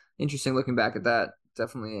 Interesting looking back at that.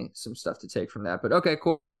 definitely some stuff to take from that. But okay,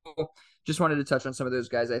 cool. Just wanted to touch on some of those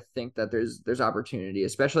guys. I think that there's opportunity,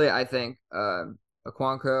 especially I think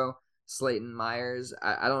Okonkwo, Slayton, Myers.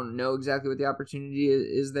 I don't know exactly what the opportunity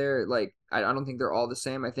is there. Like I don't think they're all the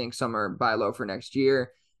same. I think some are buy low for next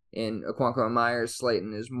year. In Okonkwo and Myers,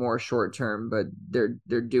 Slayton is more short term, but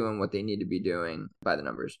they're doing what they need to be doing by the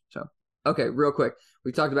numbers. So okay, real quick,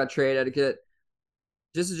 we talked about trade etiquette.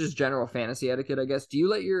 This is just general fantasy etiquette, I guess. Do you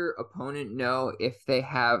let your opponent know if they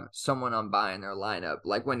have someone on bye in their lineup?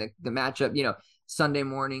 Like when the matchup, Sunday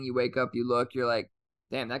morning, you wake up, you look, you're like,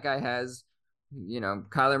 damn, that guy has,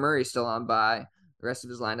 Kyler Murray still on bye. The rest of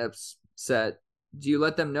his lineup's set. Do you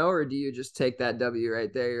let them know, or do you just take that W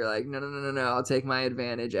right there? You're like, no, I'll take my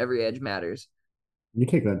advantage. Every edge matters. You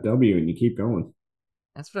take that W and you keep going.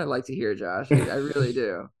 That's what I like to hear, Josh. I really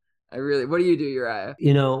do. What do you do, Uriah?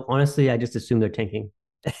 Honestly, I just assume they're tanking.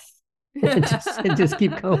 just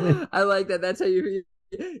keep going. I like that. That's how you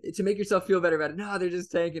to make yourself feel better about it. No, they're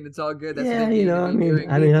just tanking. It's all good. That's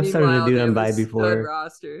I've started to do them by before.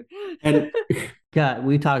 Roster. And God,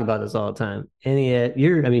 we talk about this all the time. And yet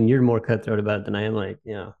you're more cutthroat about it than I am. Like,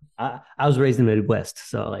 I was raised in the Midwest,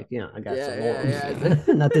 so like, I got some warms.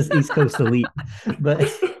 Not this East Coast elite,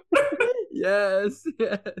 but yes.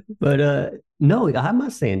 But no, I'm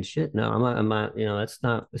not saying shit. No, I'm not. It's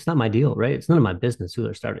not my deal, right? It's none of my business who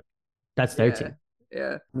they're starting. That's their team.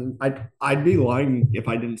 Yeah. I'd be lying if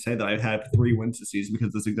I didn't say that I'd have 3 wins this season because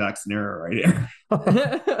of this exact scenario right here.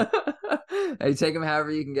 You take them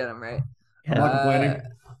however you can get them, right? I'm not complaining.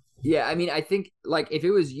 Yeah, I mean, I think like if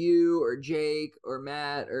it was you or Jake or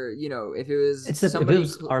Matt or if it was somebody, if it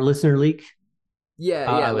was our listener league,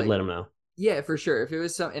 I would like, let them know. Yeah, for sure. If it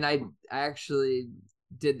was and I actually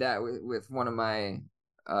did that with one of my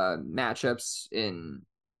matchups in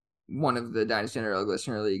one of the Dynasty Underdog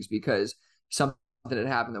listener leagues because something had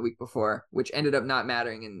happened the week before, which ended up not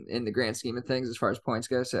mattering in the grand scheme of things as far as points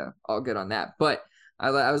go. So all good on that. But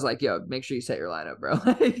I was like, yo, make sure you set your lineup, bro.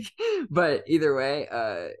 But either way,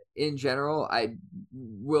 in general, I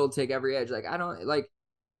will take every edge. Like I don't like.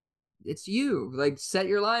 It's you. Like set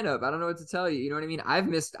your lineup. I don't know what to tell you. You know what I mean? I've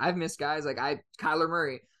missed guys like Kyler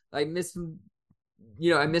Murray. Like missed him.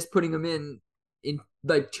 I missed putting him in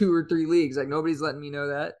like 2 or 3 leagues. Like nobody's letting me know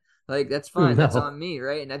that. Like that's fine. No. That's on me,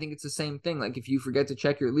 right? And I think it's the same thing. Like if you forget to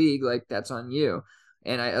check your league, like that's on you.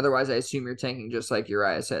 And otherwise I assume you're tanking just like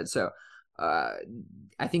Uriah said. So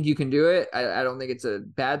I think you can do it. I don't think it's a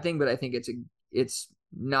bad thing, but I think it's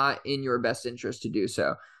not in your best interest to do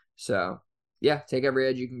so. So yeah, take every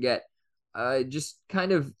edge you can get. Just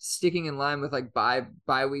kind of sticking in line with like bye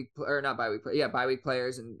week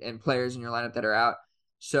players and players in your lineup that are out.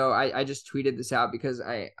 So I just tweeted this out because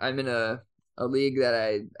I'm in a league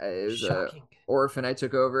that is a orphan I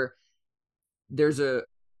took over. There's a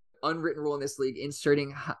unwritten rule in this league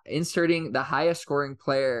inserting the highest scoring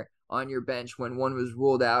player on your bench when one was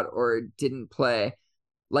ruled out or didn't play.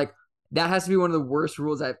 Like that has to be one of the worst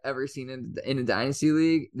rules I've ever seen in a dynasty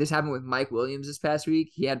league. This happened with Mike Williams this past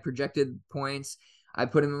week. He had projected points. I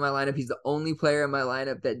put him in my lineup. He's the only player in my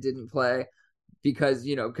lineup that didn't play because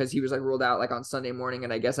he was like ruled out like on Sunday morning.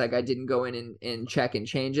 And I guess like I didn't go in and check and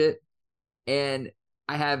change it. And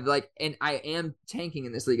I have and I am tanking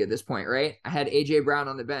in this league at this point, right? I had AJ Brown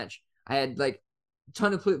on the bench. I had like a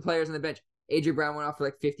ton of players on the bench. AJ Brown went off for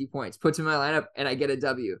like 50 points, puts him in my lineup, and I get a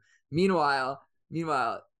W. Meanwhile,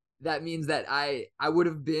 that means that I would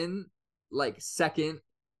have been like second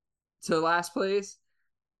to last place,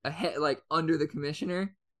 ahead, like under the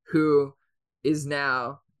commissioner, who is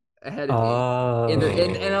now ahead of me.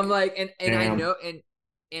 And I'm like, and I know,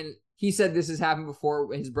 and he said this has happened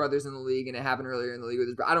before. His brother's in the league, and it happened earlier in the league with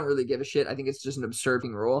his brother. I don't really give a shit. I think it's just an absurd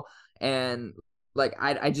rule, and like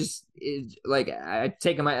I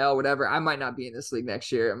taking my L, whatever. I might not be in this league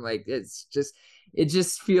next year. I'm like, it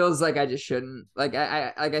just feels like I just shouldn't. Like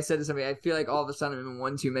I said to somebody, I feel like all of a sudden I'm in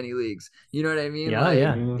one too many leagues. You know what I mean?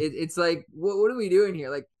 Yeah. It's like, what are we doing here?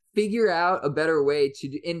 Like, figure out a better way to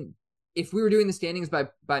do. And if we were doing the standings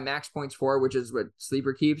by max points for, which is what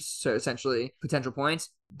Sleeper keeps, so essentially potential points,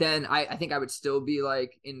 then I think I would still be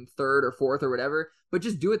like in third or fourth or whatever. But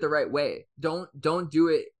just do it the right way. Don't do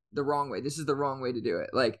it the wrong way. This is the wrong way to do it.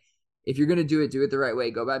 Like, if you're gonna do it the right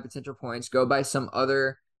way. Go by potential points. Go by some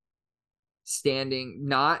other standing,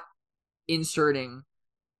 not inserting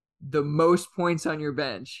the most points on your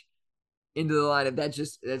bench into the lineup. That's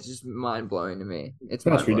just mind blowing to me.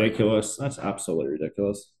 That's ridiculous. That's absolutely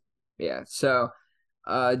ridiculous. Yeah. So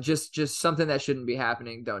just something that shouldn't be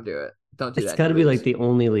happening. Don't do it. Don't do that. It's got to be like the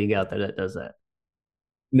only league out there that does that.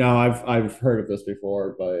 No, I've heard of this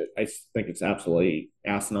before, but I think it's absolutely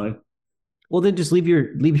asinine. Well, then just leave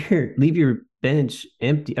your bench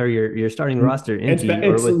empty or your starting roster empty.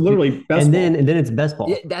 It's literally best and ball. then it's best ball.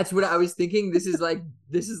 Yeah, that's what I was thinking. This is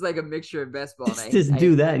like a mixture of best ball. Just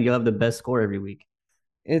do that. You'll have the best score every week.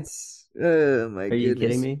 It's oh my goodness. Are you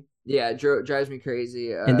kidding me? Yeah, it drives me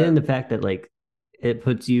crazy. And then the fact that like it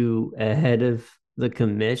puts you ahead of the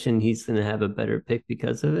commission, he's gonna have a better pick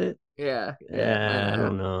because of it. Yeah. I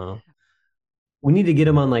don't know. We need to get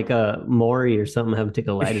him on like a Maury or something. Have him take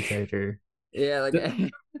a lie detector. Yeah,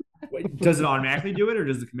 like. Wait, does it automatically do it, or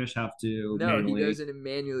does the commission have to? No, manually? He does it and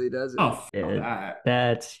manually does it. Oh, yeah,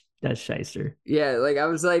 that. That's shyster. Yeah, like I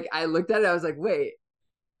was like, I looked at it, I was like, wait,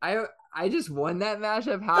 I just won that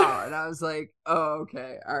matchup. How? And I was like, oh,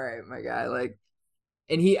 okay, all right, my guy. Like,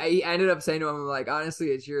 and he ended up saying to him, like, honestly,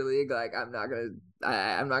 it's your league. Like, I'm not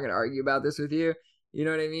gonna argue about this with you. You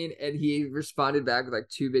know what I mean? And he responded back with like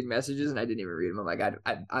 2 big messages, and I didn't even read them. I'm like,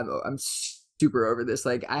 I'm super over this.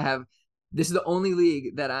 Like, this is the only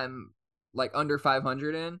league that I'm like under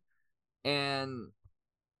 500 in, and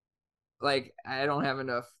like I don't have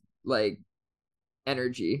enough like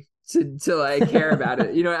energy to like care about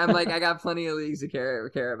it. You know, I'm like, I got plenty of leagues to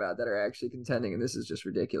care about that are actually contending, and this is just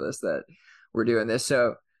ridiculous that we're doing this.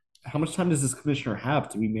 So how much time does this commissioner have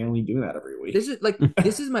to be manually doing that every week? This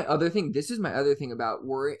is my other thing. This is my other thing about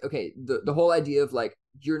worry. Okay, the whole idea of like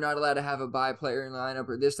you're not allowed to have a bye player in lineup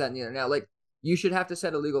or this, that, and the other. Now, like you should have to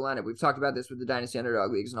set a legal lineup. We've talked about this with the Dynasty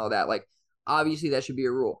Underdog leagues and all that. Like obviously that should be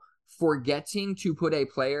a rule. Forgetting to put a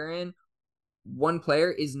player in, one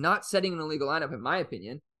player is not setting an illegal lineup, in my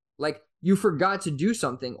opinion. Like you forgot to do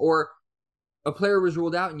something, or a player was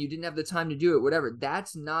ruled out and you didn't have the time to do it, whatever.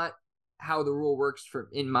 That's not how the rule works,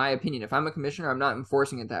 in my opinion. If I'm a commissioner, I'm not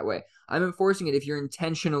enforcing it that way. I'm enforcing it if you're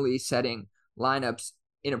intentionally setting lineups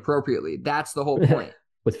inappropriately. That's the whole point.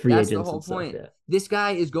 With free agents, that's the whole point. Stuff, yeah. This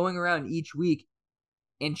guy is going around each week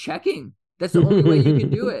and checking. That's the only way you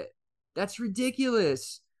can do it. That's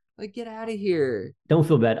ridiculous. Like, get out of here. Don't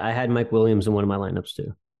feel bad. I had Mike Williams in one of my lineups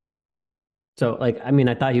too. So, like, I mean,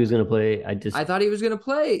 I thought he was going to play. I thought he was going to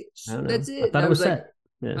play. That's it. I thought it was set. Like,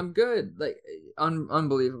 yeah. I'm good. Like,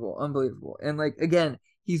 unbelievable. And like, again,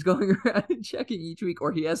 he's going around and checking each week,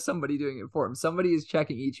 or he has somebody doing it for him. Somebody is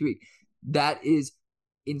checking each week. That is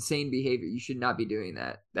insane behavior. You should not be doing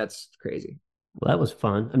that. That's crazy. Well, that was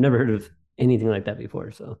fun. I've never heard of anything like that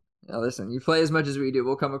before. So now listen, you play as much as we do,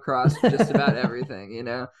 we'll come across just about everything, you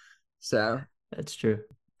know? So that's true.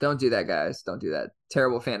 Don't do that, guys. Don't do that.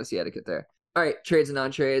 Terrible fantasy etiquette there. All right, trades and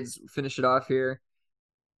non-trades. Finish it off here.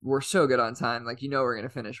 We're so good on time. Like, we're going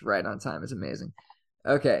to finish right on time. It's amazing.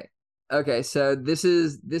 Okay. So this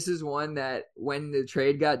is one that when the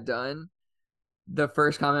trade got done, the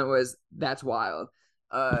first comment was, that's wild.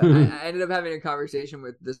 I ended up having a conversation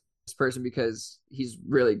with this person because he's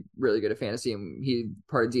really, really good at fantasy, and he's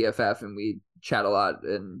part of DFF, and we chat a lot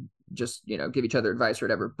and just, give each other advice or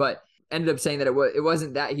whatever. But ended up saying that it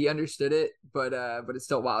wasn't that he understood it, but it's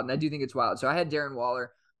still wild. And I do think it's wild. So I had Darren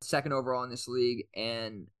Waller, 2nd overall in this league,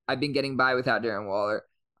 and I've been getting by without Darren Waller.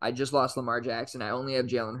 I just lost Lamar Jackson. I only have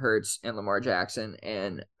Jalen Hurts and Lamar Jackson,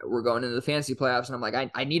 and we're going into the fantasy playoffs, and I'm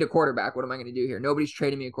like, I need a quarterback. What am I going to do here? Nobody's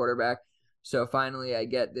trading me a quarterback. So finally I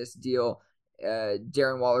get this deal,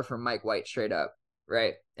 Darren Waller from Mike White straight up,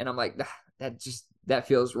 right? And I'm like, that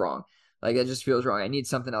feels wrong. Like, that just feels wrong. I need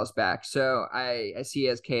something else back. So I see he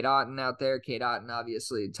has Cade Otton out there. Cade Otton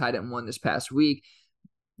obviously tied it and won this past week.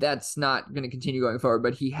 That's not going to continue going forward,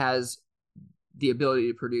 but he has the ability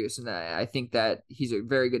to produce, and I think that he's a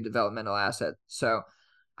very good developmental asset. So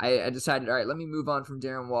I decided, all right, let me move on from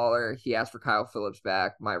Darren Waller. He asked for Kyle Phillips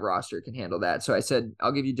back. My roster can handle that. So I said,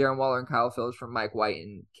 I'll give you Darren Waller and Kyle Phillips from Mike White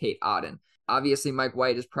and Cade Otton. Obviously, Mike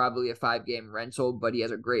White is probably a 5-game rental, but he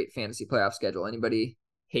has a great fantasy playoff schedule. Anybody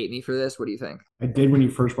hate me for this? What do you think? I did when you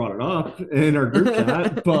first brought it up in our group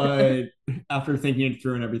chat, but after thinking it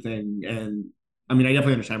through and everything, and I mean, I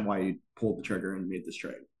definitely understand why you pulled the trigger and made this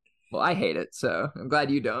trade. Well, I hate it, so I'm glad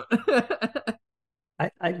you don't.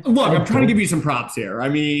 I'm trying to give you some props here. I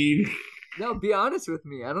mean, no, be honest with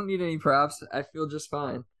me. I don't need any props. I feel just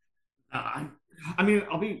fine. I'll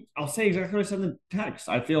say exactly what I said in the text.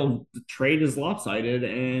 I feel the trade is lopsided,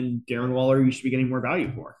 and Darren Waller, you should be getting more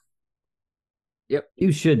value for. Yep,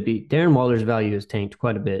 you should be. Darren Waller's value has tanked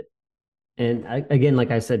quite a bit, and again,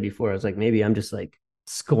 like I said before, I was like, maybe I'm just like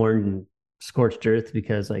scorned and scorched earth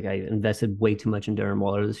because like I invested way too much in Darren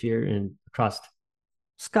Waller this year, and across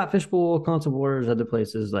Scott Fishbowl, Console Wars, other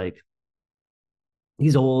places, like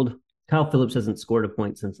he's old. Kyle Phillips hasn't scored a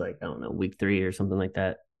point since like, I don't know, week 3 or something like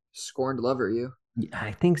that. Scorned lover, you? Yeah,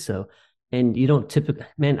 I think so. And you don't typically,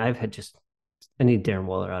 man, I need Darren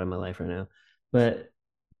Waller out of my life right now. But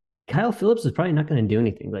Kyle Phillips is probably not going to do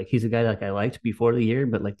anything. Like he's a guy like I liked before the year,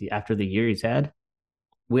 but like after the year he's had,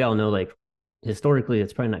 we all know like historically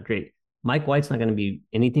it's probably not great. Mike White's not going to be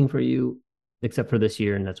anything for you except for this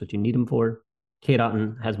year, and that's what you need him for. Cade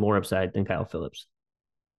Otton has more upside than Kyle Phillips.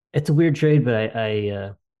 It's a weird trade, but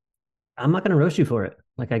I'm not going to roast you for it.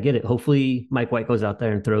 Like I get it. Hopefully Mike White goes out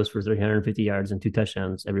there and throws for 350 yards and 2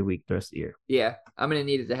 touchdowns every week the rest of the year. Yeah, I'm going to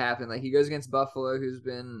need it to happen. Like he goes against Buffalo, who's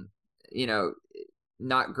been,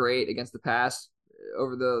 not great against the pass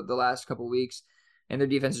over the last couple of weeks, and their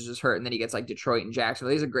defense is just hurt. And then he gets like Detroit and Jacksonville.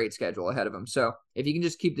 He has a great schedule ahead of him. So if he can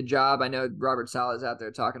just keep the job, I know Robert Saleh is out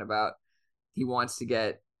there talking about he wants to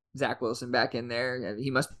get Zach Wilson back in there. He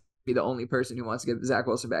must be the only person who wants to get Zach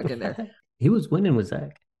Wilson back in there. He was winning with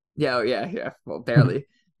Zach. Yeah. Well, barely.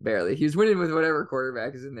 He was winning with whatever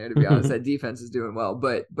quarterback is in there, to be honest. That defense is doing well.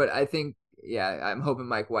 But I think, I'm hoping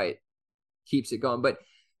Mike White keeps it going. But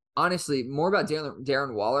honestly, more about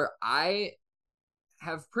Darren Waller. I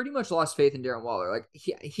have pretty much lost faith in Darren Waller. Like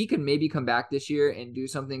he could maybe come back this year and do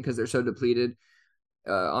something because they're so depleted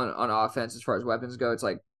on offense as far as weapons go. It's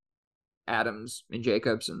like Adams and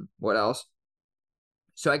Jacobs and what else.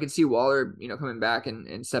 So I could see Waller, coming back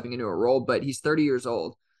and stepping into a role, but he's 30 years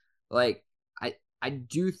old. Like I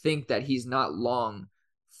do think that he's not long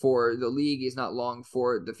for the league. He's not long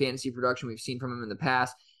for the fantasy production we've seen from him in the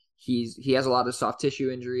past. He has a lot of soft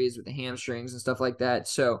tissue injuries with the hamstrings and stuff like that.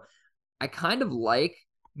 So I kind of like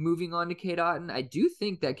moving on to Cade Otton. I do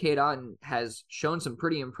think that Cade Otton has shown some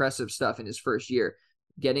pretty impressive stuff in his first year,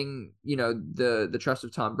 getting, the trust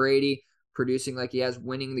of Tom Brady, producing like he has,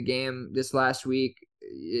 winning the game this last week.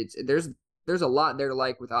 There's a lot there to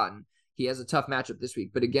like with Otton. He has a tough matchup this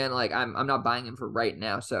week, but again, like I'm not buying him for right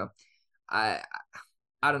now. So I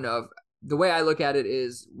don't know. The way I look at it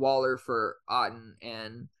is Waller for Otton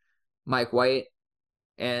and Mike White,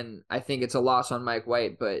 and I think it's a loss on Mike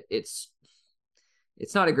White, but it's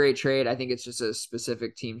not a great trade. I think it's just a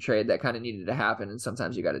specific team trade that kind of needed to happen, and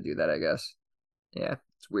sometimes you got to do that, I guess. Yeah,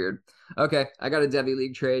 it's weird. Okay, I got a Devy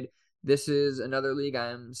League trade. This is another league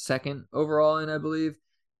I'm second overall in, I believe,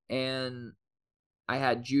 and I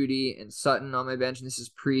had Judy and Sutton on my bench, and this is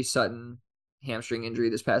pre-Sutton hamstring injury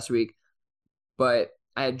this past week, but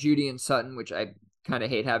I had Judy and Sutton, which I kind of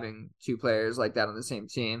hate having two players like that on the same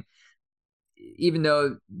team, even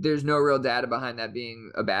though there's no real data behind that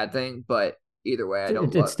being a bad thing. But either way,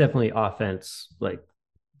 it's definitely offense like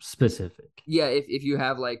specific. Yeah, if you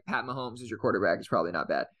have like Pat Mahomes as your quarterback, it's probably not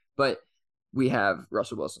bad. But we have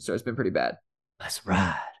Russell Wilson, so it's been pretty bad. Let's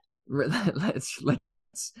ride. Let's.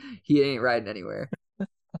 He ain't riding anywhere.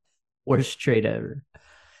 Worst trade ever.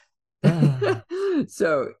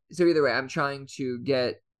 So either way, I'm trying to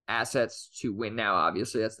get assets to win now.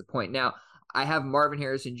 Obviously, that's the point. Now, I have Marvin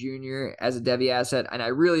Harrison Jr. as a Devy asset, and I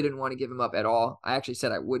really didn't want to give him up at all. I actually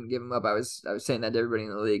said I wouldn't give him up. I was saying that to everybody in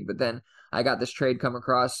the league, but then I got this trade come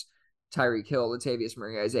across: Tyreek Hill, Latavius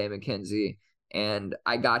Murray, Isaiah McKenzie, and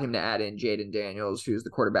I got him to add in Jaden Daniels, who's the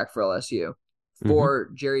quarterback for LSU,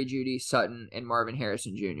 for Jerry Jeudy, Sutton, and Marvin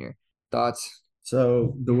Harrison Jr. Thoughts?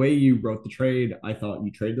 So the way you wrote the trade, I thought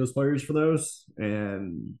you trade those players for those,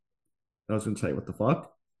 and I was going to say, what the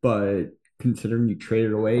fuck? But considering you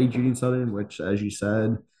traded away Jeudy and Sutton, which, as you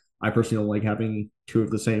said, I personally don't like having two of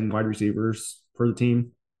the same wide receivers for the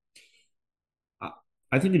team.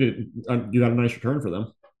 I think you got a nice return for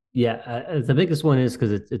them. Yeah, the biggest one is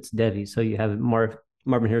because it's Devy. So you have Marvin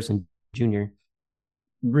Harrison Jr.,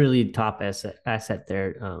 really top asset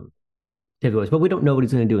there. But we don't know what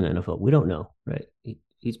he's going to do in the NFL. We don't know, right?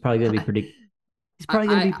 He's probably going to be pretty. He's probably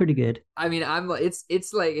going to be pretty good. I mean,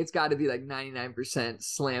 it's like it's got to be like 99%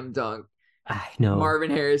 slam dunk. I know Marvin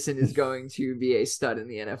Harrison is going to be a stud in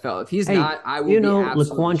the NFL. If he's not, I will be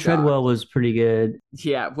absolutely Laquan shocked. Treadwell was pretty good.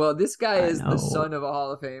 Yeah, well, this guy is the son of a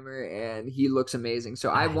Hall of Famer, and he looks amazing. So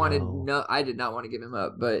I did not want to give him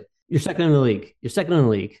up, but you're second in the league,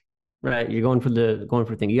 right? You're going for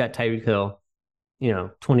the thing. You got Tyreek Hill,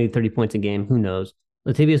 20, 30 points a game. Who knows?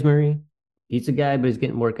 Latavius Murray, he's a guy, but he's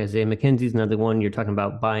getting work. Isaiah McKenzie's another one. You're talking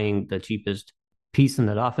about buying the cheapest piece in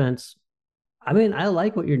that offense. I mean, I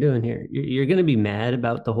like what you're doing here. You're going to be mad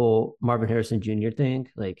about the whole Marvin Harrison Jr. thing.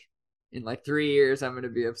 Like in like 3 years, I'm going to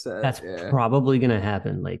be upset. That's probably going to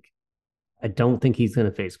happen. Like, I don't think he's going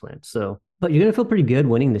to face plant. So, but you're going to feel pretty good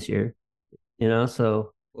winning this year,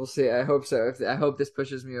 so. We'll see. I hope so. I hope this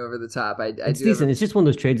pushes me over the top. It's decent. It's just one of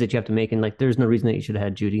those trades that you have to make. And like, there's no reason that you should have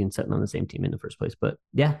had Jeudy and Sutton on the same team in the first place. But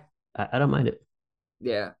yeah, I don't mind it.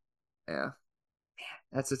 Yeah.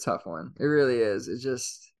 That's a tough one. It really is. It's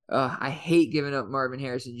just, I hate giving up Marvin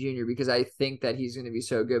Harrison Jr. because I think that he's going to be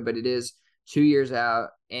so good, but it is 2 years out.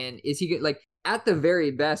 And is he good? Like, at the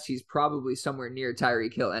very best, he's probably somewhere near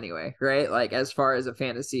Tyreek Hill anyway, right? Like as far as a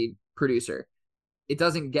fantasy producer, it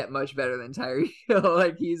doesn't get much better than Tyreek Hill.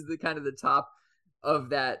 Like he's the kind of the top of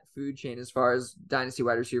that food chain as far as dynasty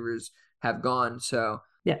wide receivers have gone. So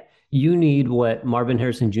yeah, you need what Marvin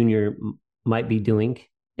Harrison Jr. might be doing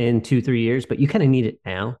in 2-3 years, but you kind of need it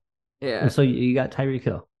now. Yeah. And so you got Tyreek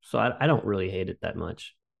Hill. So I don't really hate it that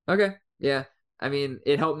much. Okay. Yeah. I mean,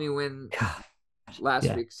 it helped me win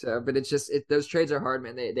last week. So, but it's just those trades are hard,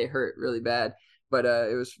 man. They hurt really bad. But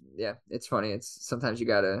it was, yeah, it's funny. It's sometimes you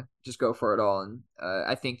gotta just go for it all. And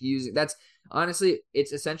I think that's honestly,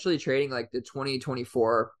 it's essentially trading like the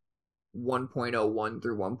 2024 1.01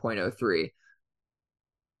 through 1.03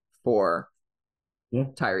 for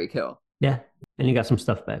Tyreek Hill. Yeah. And you got some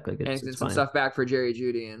stuff back. Like it's some fine. Stuff back for Jerry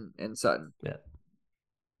Jeudy and Sutton. Yeah.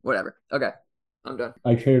 Whatever. Okay. I'm done.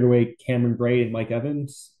 I traded away Cameron Brate and Mike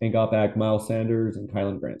Evans and got back Miles Sanders and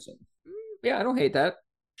Kylan Granson. Yeah, I don't hate that.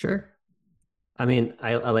 Sure. I mean,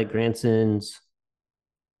 I like Granson's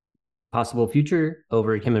possible future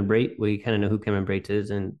over Cameron Brate. We kind of know who Cameron Brate is,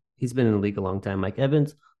 and he's been in the league a long time. Mike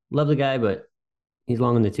Evans, love the guy, but he's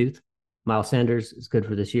long in the tooth. Miles Sanders is good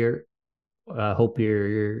for this year. Hope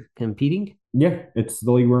you're competing. Yeah, it's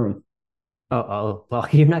the league we're in. Oh, well,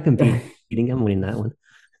 you're not competing. I'm winning that one.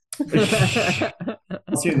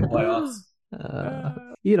 I'll see you in the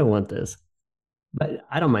playoffs. You don't want this, but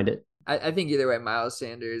I don't mind it. I think either way, Miles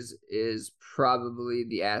Sanders is probably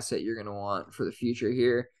the asset you're going to want for the future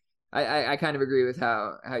here. I kind of agree with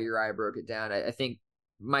how Uriah broke it down. I think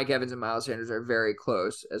Mike Evans and Miles Sanders are very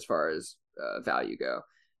close as far as value go.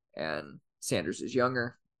 And Sanders is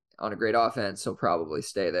younger on a great offense. He'll probably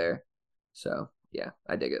stay there. So, yeah,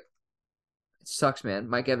 I dig it. It sucks, man.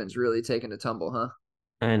 Mike Evans really taking a tumble, huh?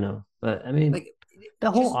 I know. But, I mean, like,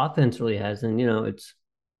 the whole offense really has. And, it's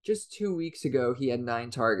just 2 weeks ago he had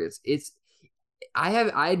 9 targets.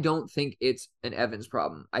 I don't think it's an Evans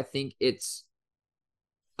problem. I think it's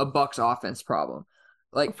a Bucs offense problem.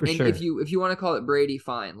 Like, and sure. if you want to call it Brady,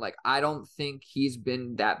 fine. Like, I don't think he's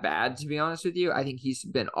been that bad, to be honest with you. I think he's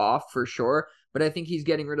been off for sure, but I think he's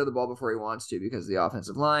getting rid of the ball before he wants to because of the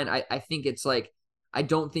offensive line. I think it's like, I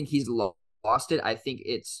don't think he's lost it. I think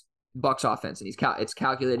it's Bucs offense, and it's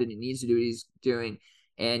calculated. He needs to do what he's doing,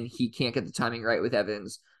 and he can't get the timing right with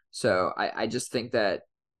Evans. So I just think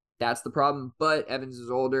that's the problem. But Evans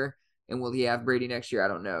is older, and will he have Brady next year? I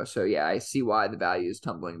don't know. So, yeah, I see why the value is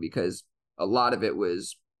tumbling because a lot of it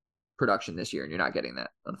was production this year, and you're not getting that,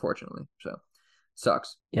 unfortunately. So,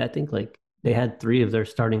 sucks. Yeah, I think like they had 3 of their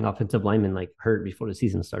starting offensive linemen like hurt before the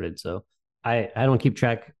season started. So I don't keep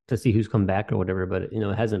track to see who's come back or whatever, but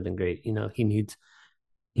it hasn't been great. He needs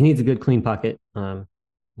a good clean pocket.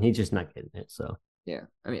 He's just not getting it. So yeah,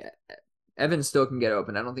 I mean, Evans still can get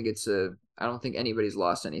open. I don't think anybody's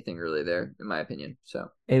lost anything really there, in my opinion. So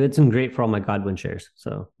hey, it's been great for all my Godwin shares.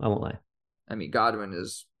 So I won't lie. I mean, Godwin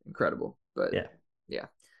is incredible, but yeah.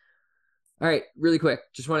 All right, really quick.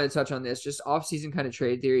 Just wanted to touch on this. Just off-season kind of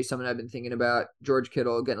trade theory. Something I've been thinking about. George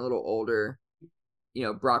Kittle getting a little older.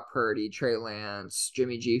 Brock Purdy, Trey Lance,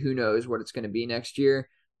 Jimmy G. Who knows what it's going to be next year?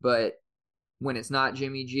 But when it's not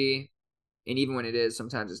Jimmy G, and even when it is,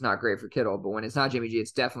 sometimes it's not great for Kittle. But when it's not Jimmy G,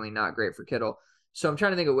 it's definitely not great for Kittle. So I'm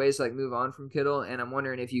trying to think of ways to like move on from Kittle, and I'm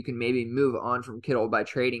wondering if you can maybe move on from Kittle by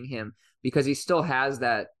trading him because he still has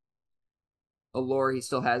that allure. He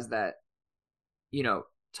still has that,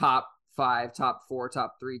 top 5, top 4,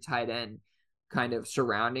 top 3 tight end kind of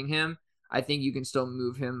surrounding him. I think you can still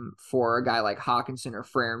move him for a guy like Hawkinson or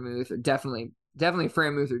Freiermuth, or definitely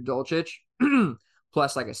Freiermuth or Dulcich,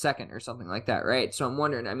 plus like a second or something like that, right? So I'm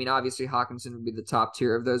wondering, I mean, obviously Hawkinson would be the top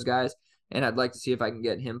tier of those guys, and I'd like to see if I can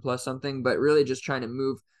get him plus something, but really just trying to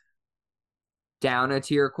move down a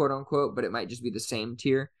tier, quote unquote, but it might just be the same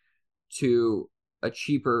tier to a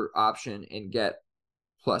cheaper option and get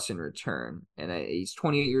plus in return. And he's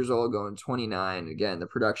 28 years old, going 29. Again, the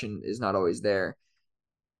production is not always there.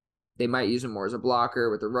 They might use him more as a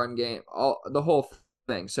blocker with the run game, the whole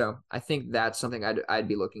thing. So I think that's something I'd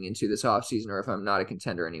be looking into this offseason, or if I'm not a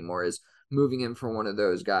contender anymore, is moving him for one of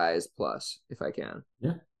those guys plus, if I can.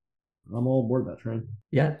 Yeah, I'm all aboard that train.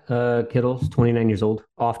 Yeah, Kittle's 29 years old,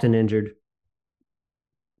 often injured.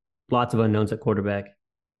 Lots of unknowns at quarterback.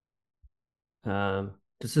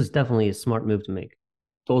 This is definitely a smart move to make.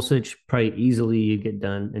 Dulcich probably easily get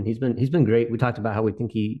done, and he's been great. We talked about how we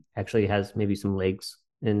think he actually has maybe some legs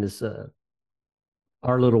in this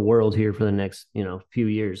our little world here for the next few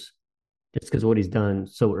years, just because of what he's done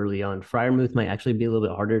so early on. Freiermuth might actually be a little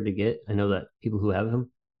bit harder to get. I know that people who have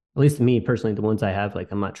him, at least me personally, the ones I have,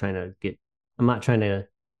 like I'm not trying to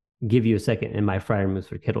give you a second in my Freiermuth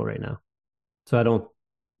for Kittle right now. So I don't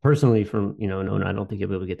personally, from no, I don't think he'll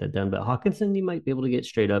be able to get that done. But Hawkinson, he might be able to get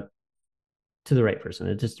straight up to the right person.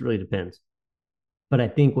 It just really depends. But I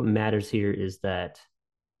think what matters here is that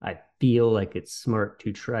I feel like it's smart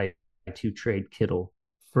to try to trade Kittle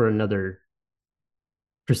for another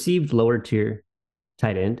perceived lower tier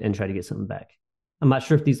tight end and try to get something back. I'm not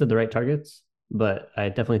sure if these are the right targets, but I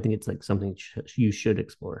definitely think it's like something you should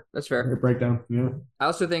explore. That's fair. Breakdown. Yeah. I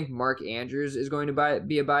also think Mark Andrews is going to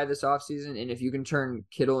be a buy this offseason. And if you can turn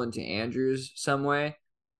Kittle into Andrews some way,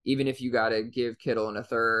 even if you got to give Kittle in a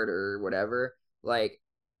third or whatever, like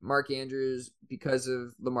Mark Andrews, because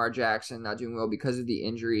of Lamar Jackson not doing well, because of the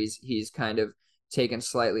injuries, he's kind of taken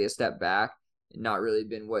slightly a step back. Not really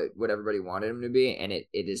been what everybody wanted him to be, and it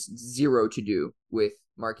is zero to do with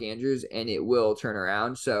Mark Andrews, and it will turn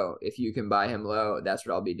around. So if you can buy him low, that's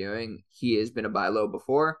what I'll be doing. He has been a buy low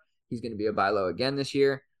before. He's going to be a buy low again this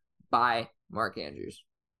year. Buy Mark Andrews.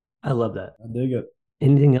 I love that. I dig it.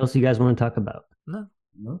 Anything else you guys want to talk about? No.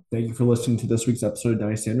 Thank you for listening to this week's episode of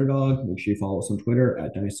Dynasty Underdog. Make sure you follow us on Twitter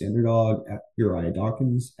at Dynasty Underdog, at Uriah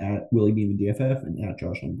Dawkins, at Willie Beeman DFF, and at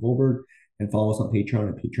Josh M. Goldberg. And follow us on Patreon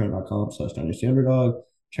at patreon.com/Dynasty Underdog.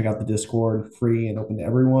 Check out the Discord, free and open to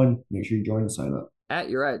everyone. Make sure you join and sign up. At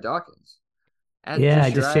Uriah Dawkins. I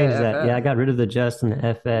just changed that. Yeah, I got rid of the Just and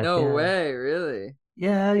the FF. No way, really?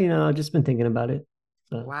 Yeah, I've just been thinking about it.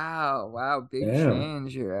 So. Wow, big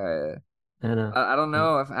change, Uriah. I know. I don't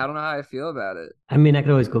know how I feel about it. I mean, I could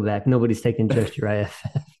always go back. Nobody's taking Just Uriah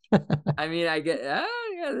FF. I mean, I get,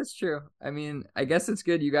 yeah, that's true. I mean, I guess it's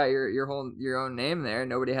good you got your own name there.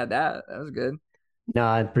 Nobody had that. That was good. No,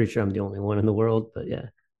 I'm pretty sure I'm the only one in the world, but yeah.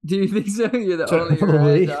 Do you think so? You're the only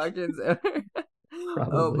Uriah Dawkins ever?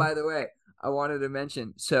 Oh, by the way, I wanted to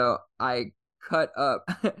mention. So I cut up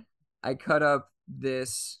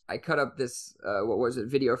this. What was it?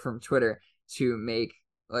 Video from Twitter to make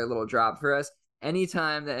like a little drop for us.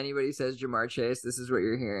 Anytime that anybody says Ja'Marr Chase, this is what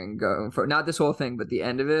you're hearing going forward. Not this whole thing, but the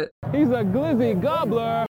end of it. He's a glizzy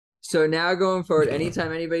gobbler. So now going forward,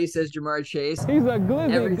 anytime anybody says Ja'Marr Chase, he's a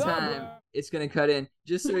glizzy every gobbler. Time it's going to cut in,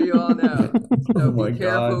 just so you all know. So be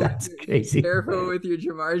careful. That's crazy. Careful with your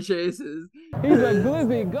Ja'Marr Chases. He's a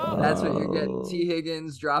glizzy gobbler. That's what you're getting. T.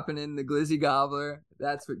 Higgins dropping in the glizzy gobbler.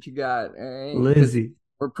 That's what you got. All right? Lizzie.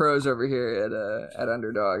 We're pros over here at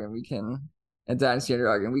Underdog, and we can at Dynasty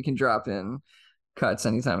Underdog, and we can drop in cuts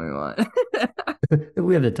anytime we want.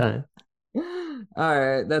 We have the time. All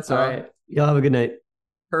right. That's all. All right. Y'all have a good night.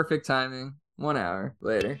 Perfect timing. 1 hour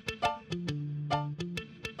later.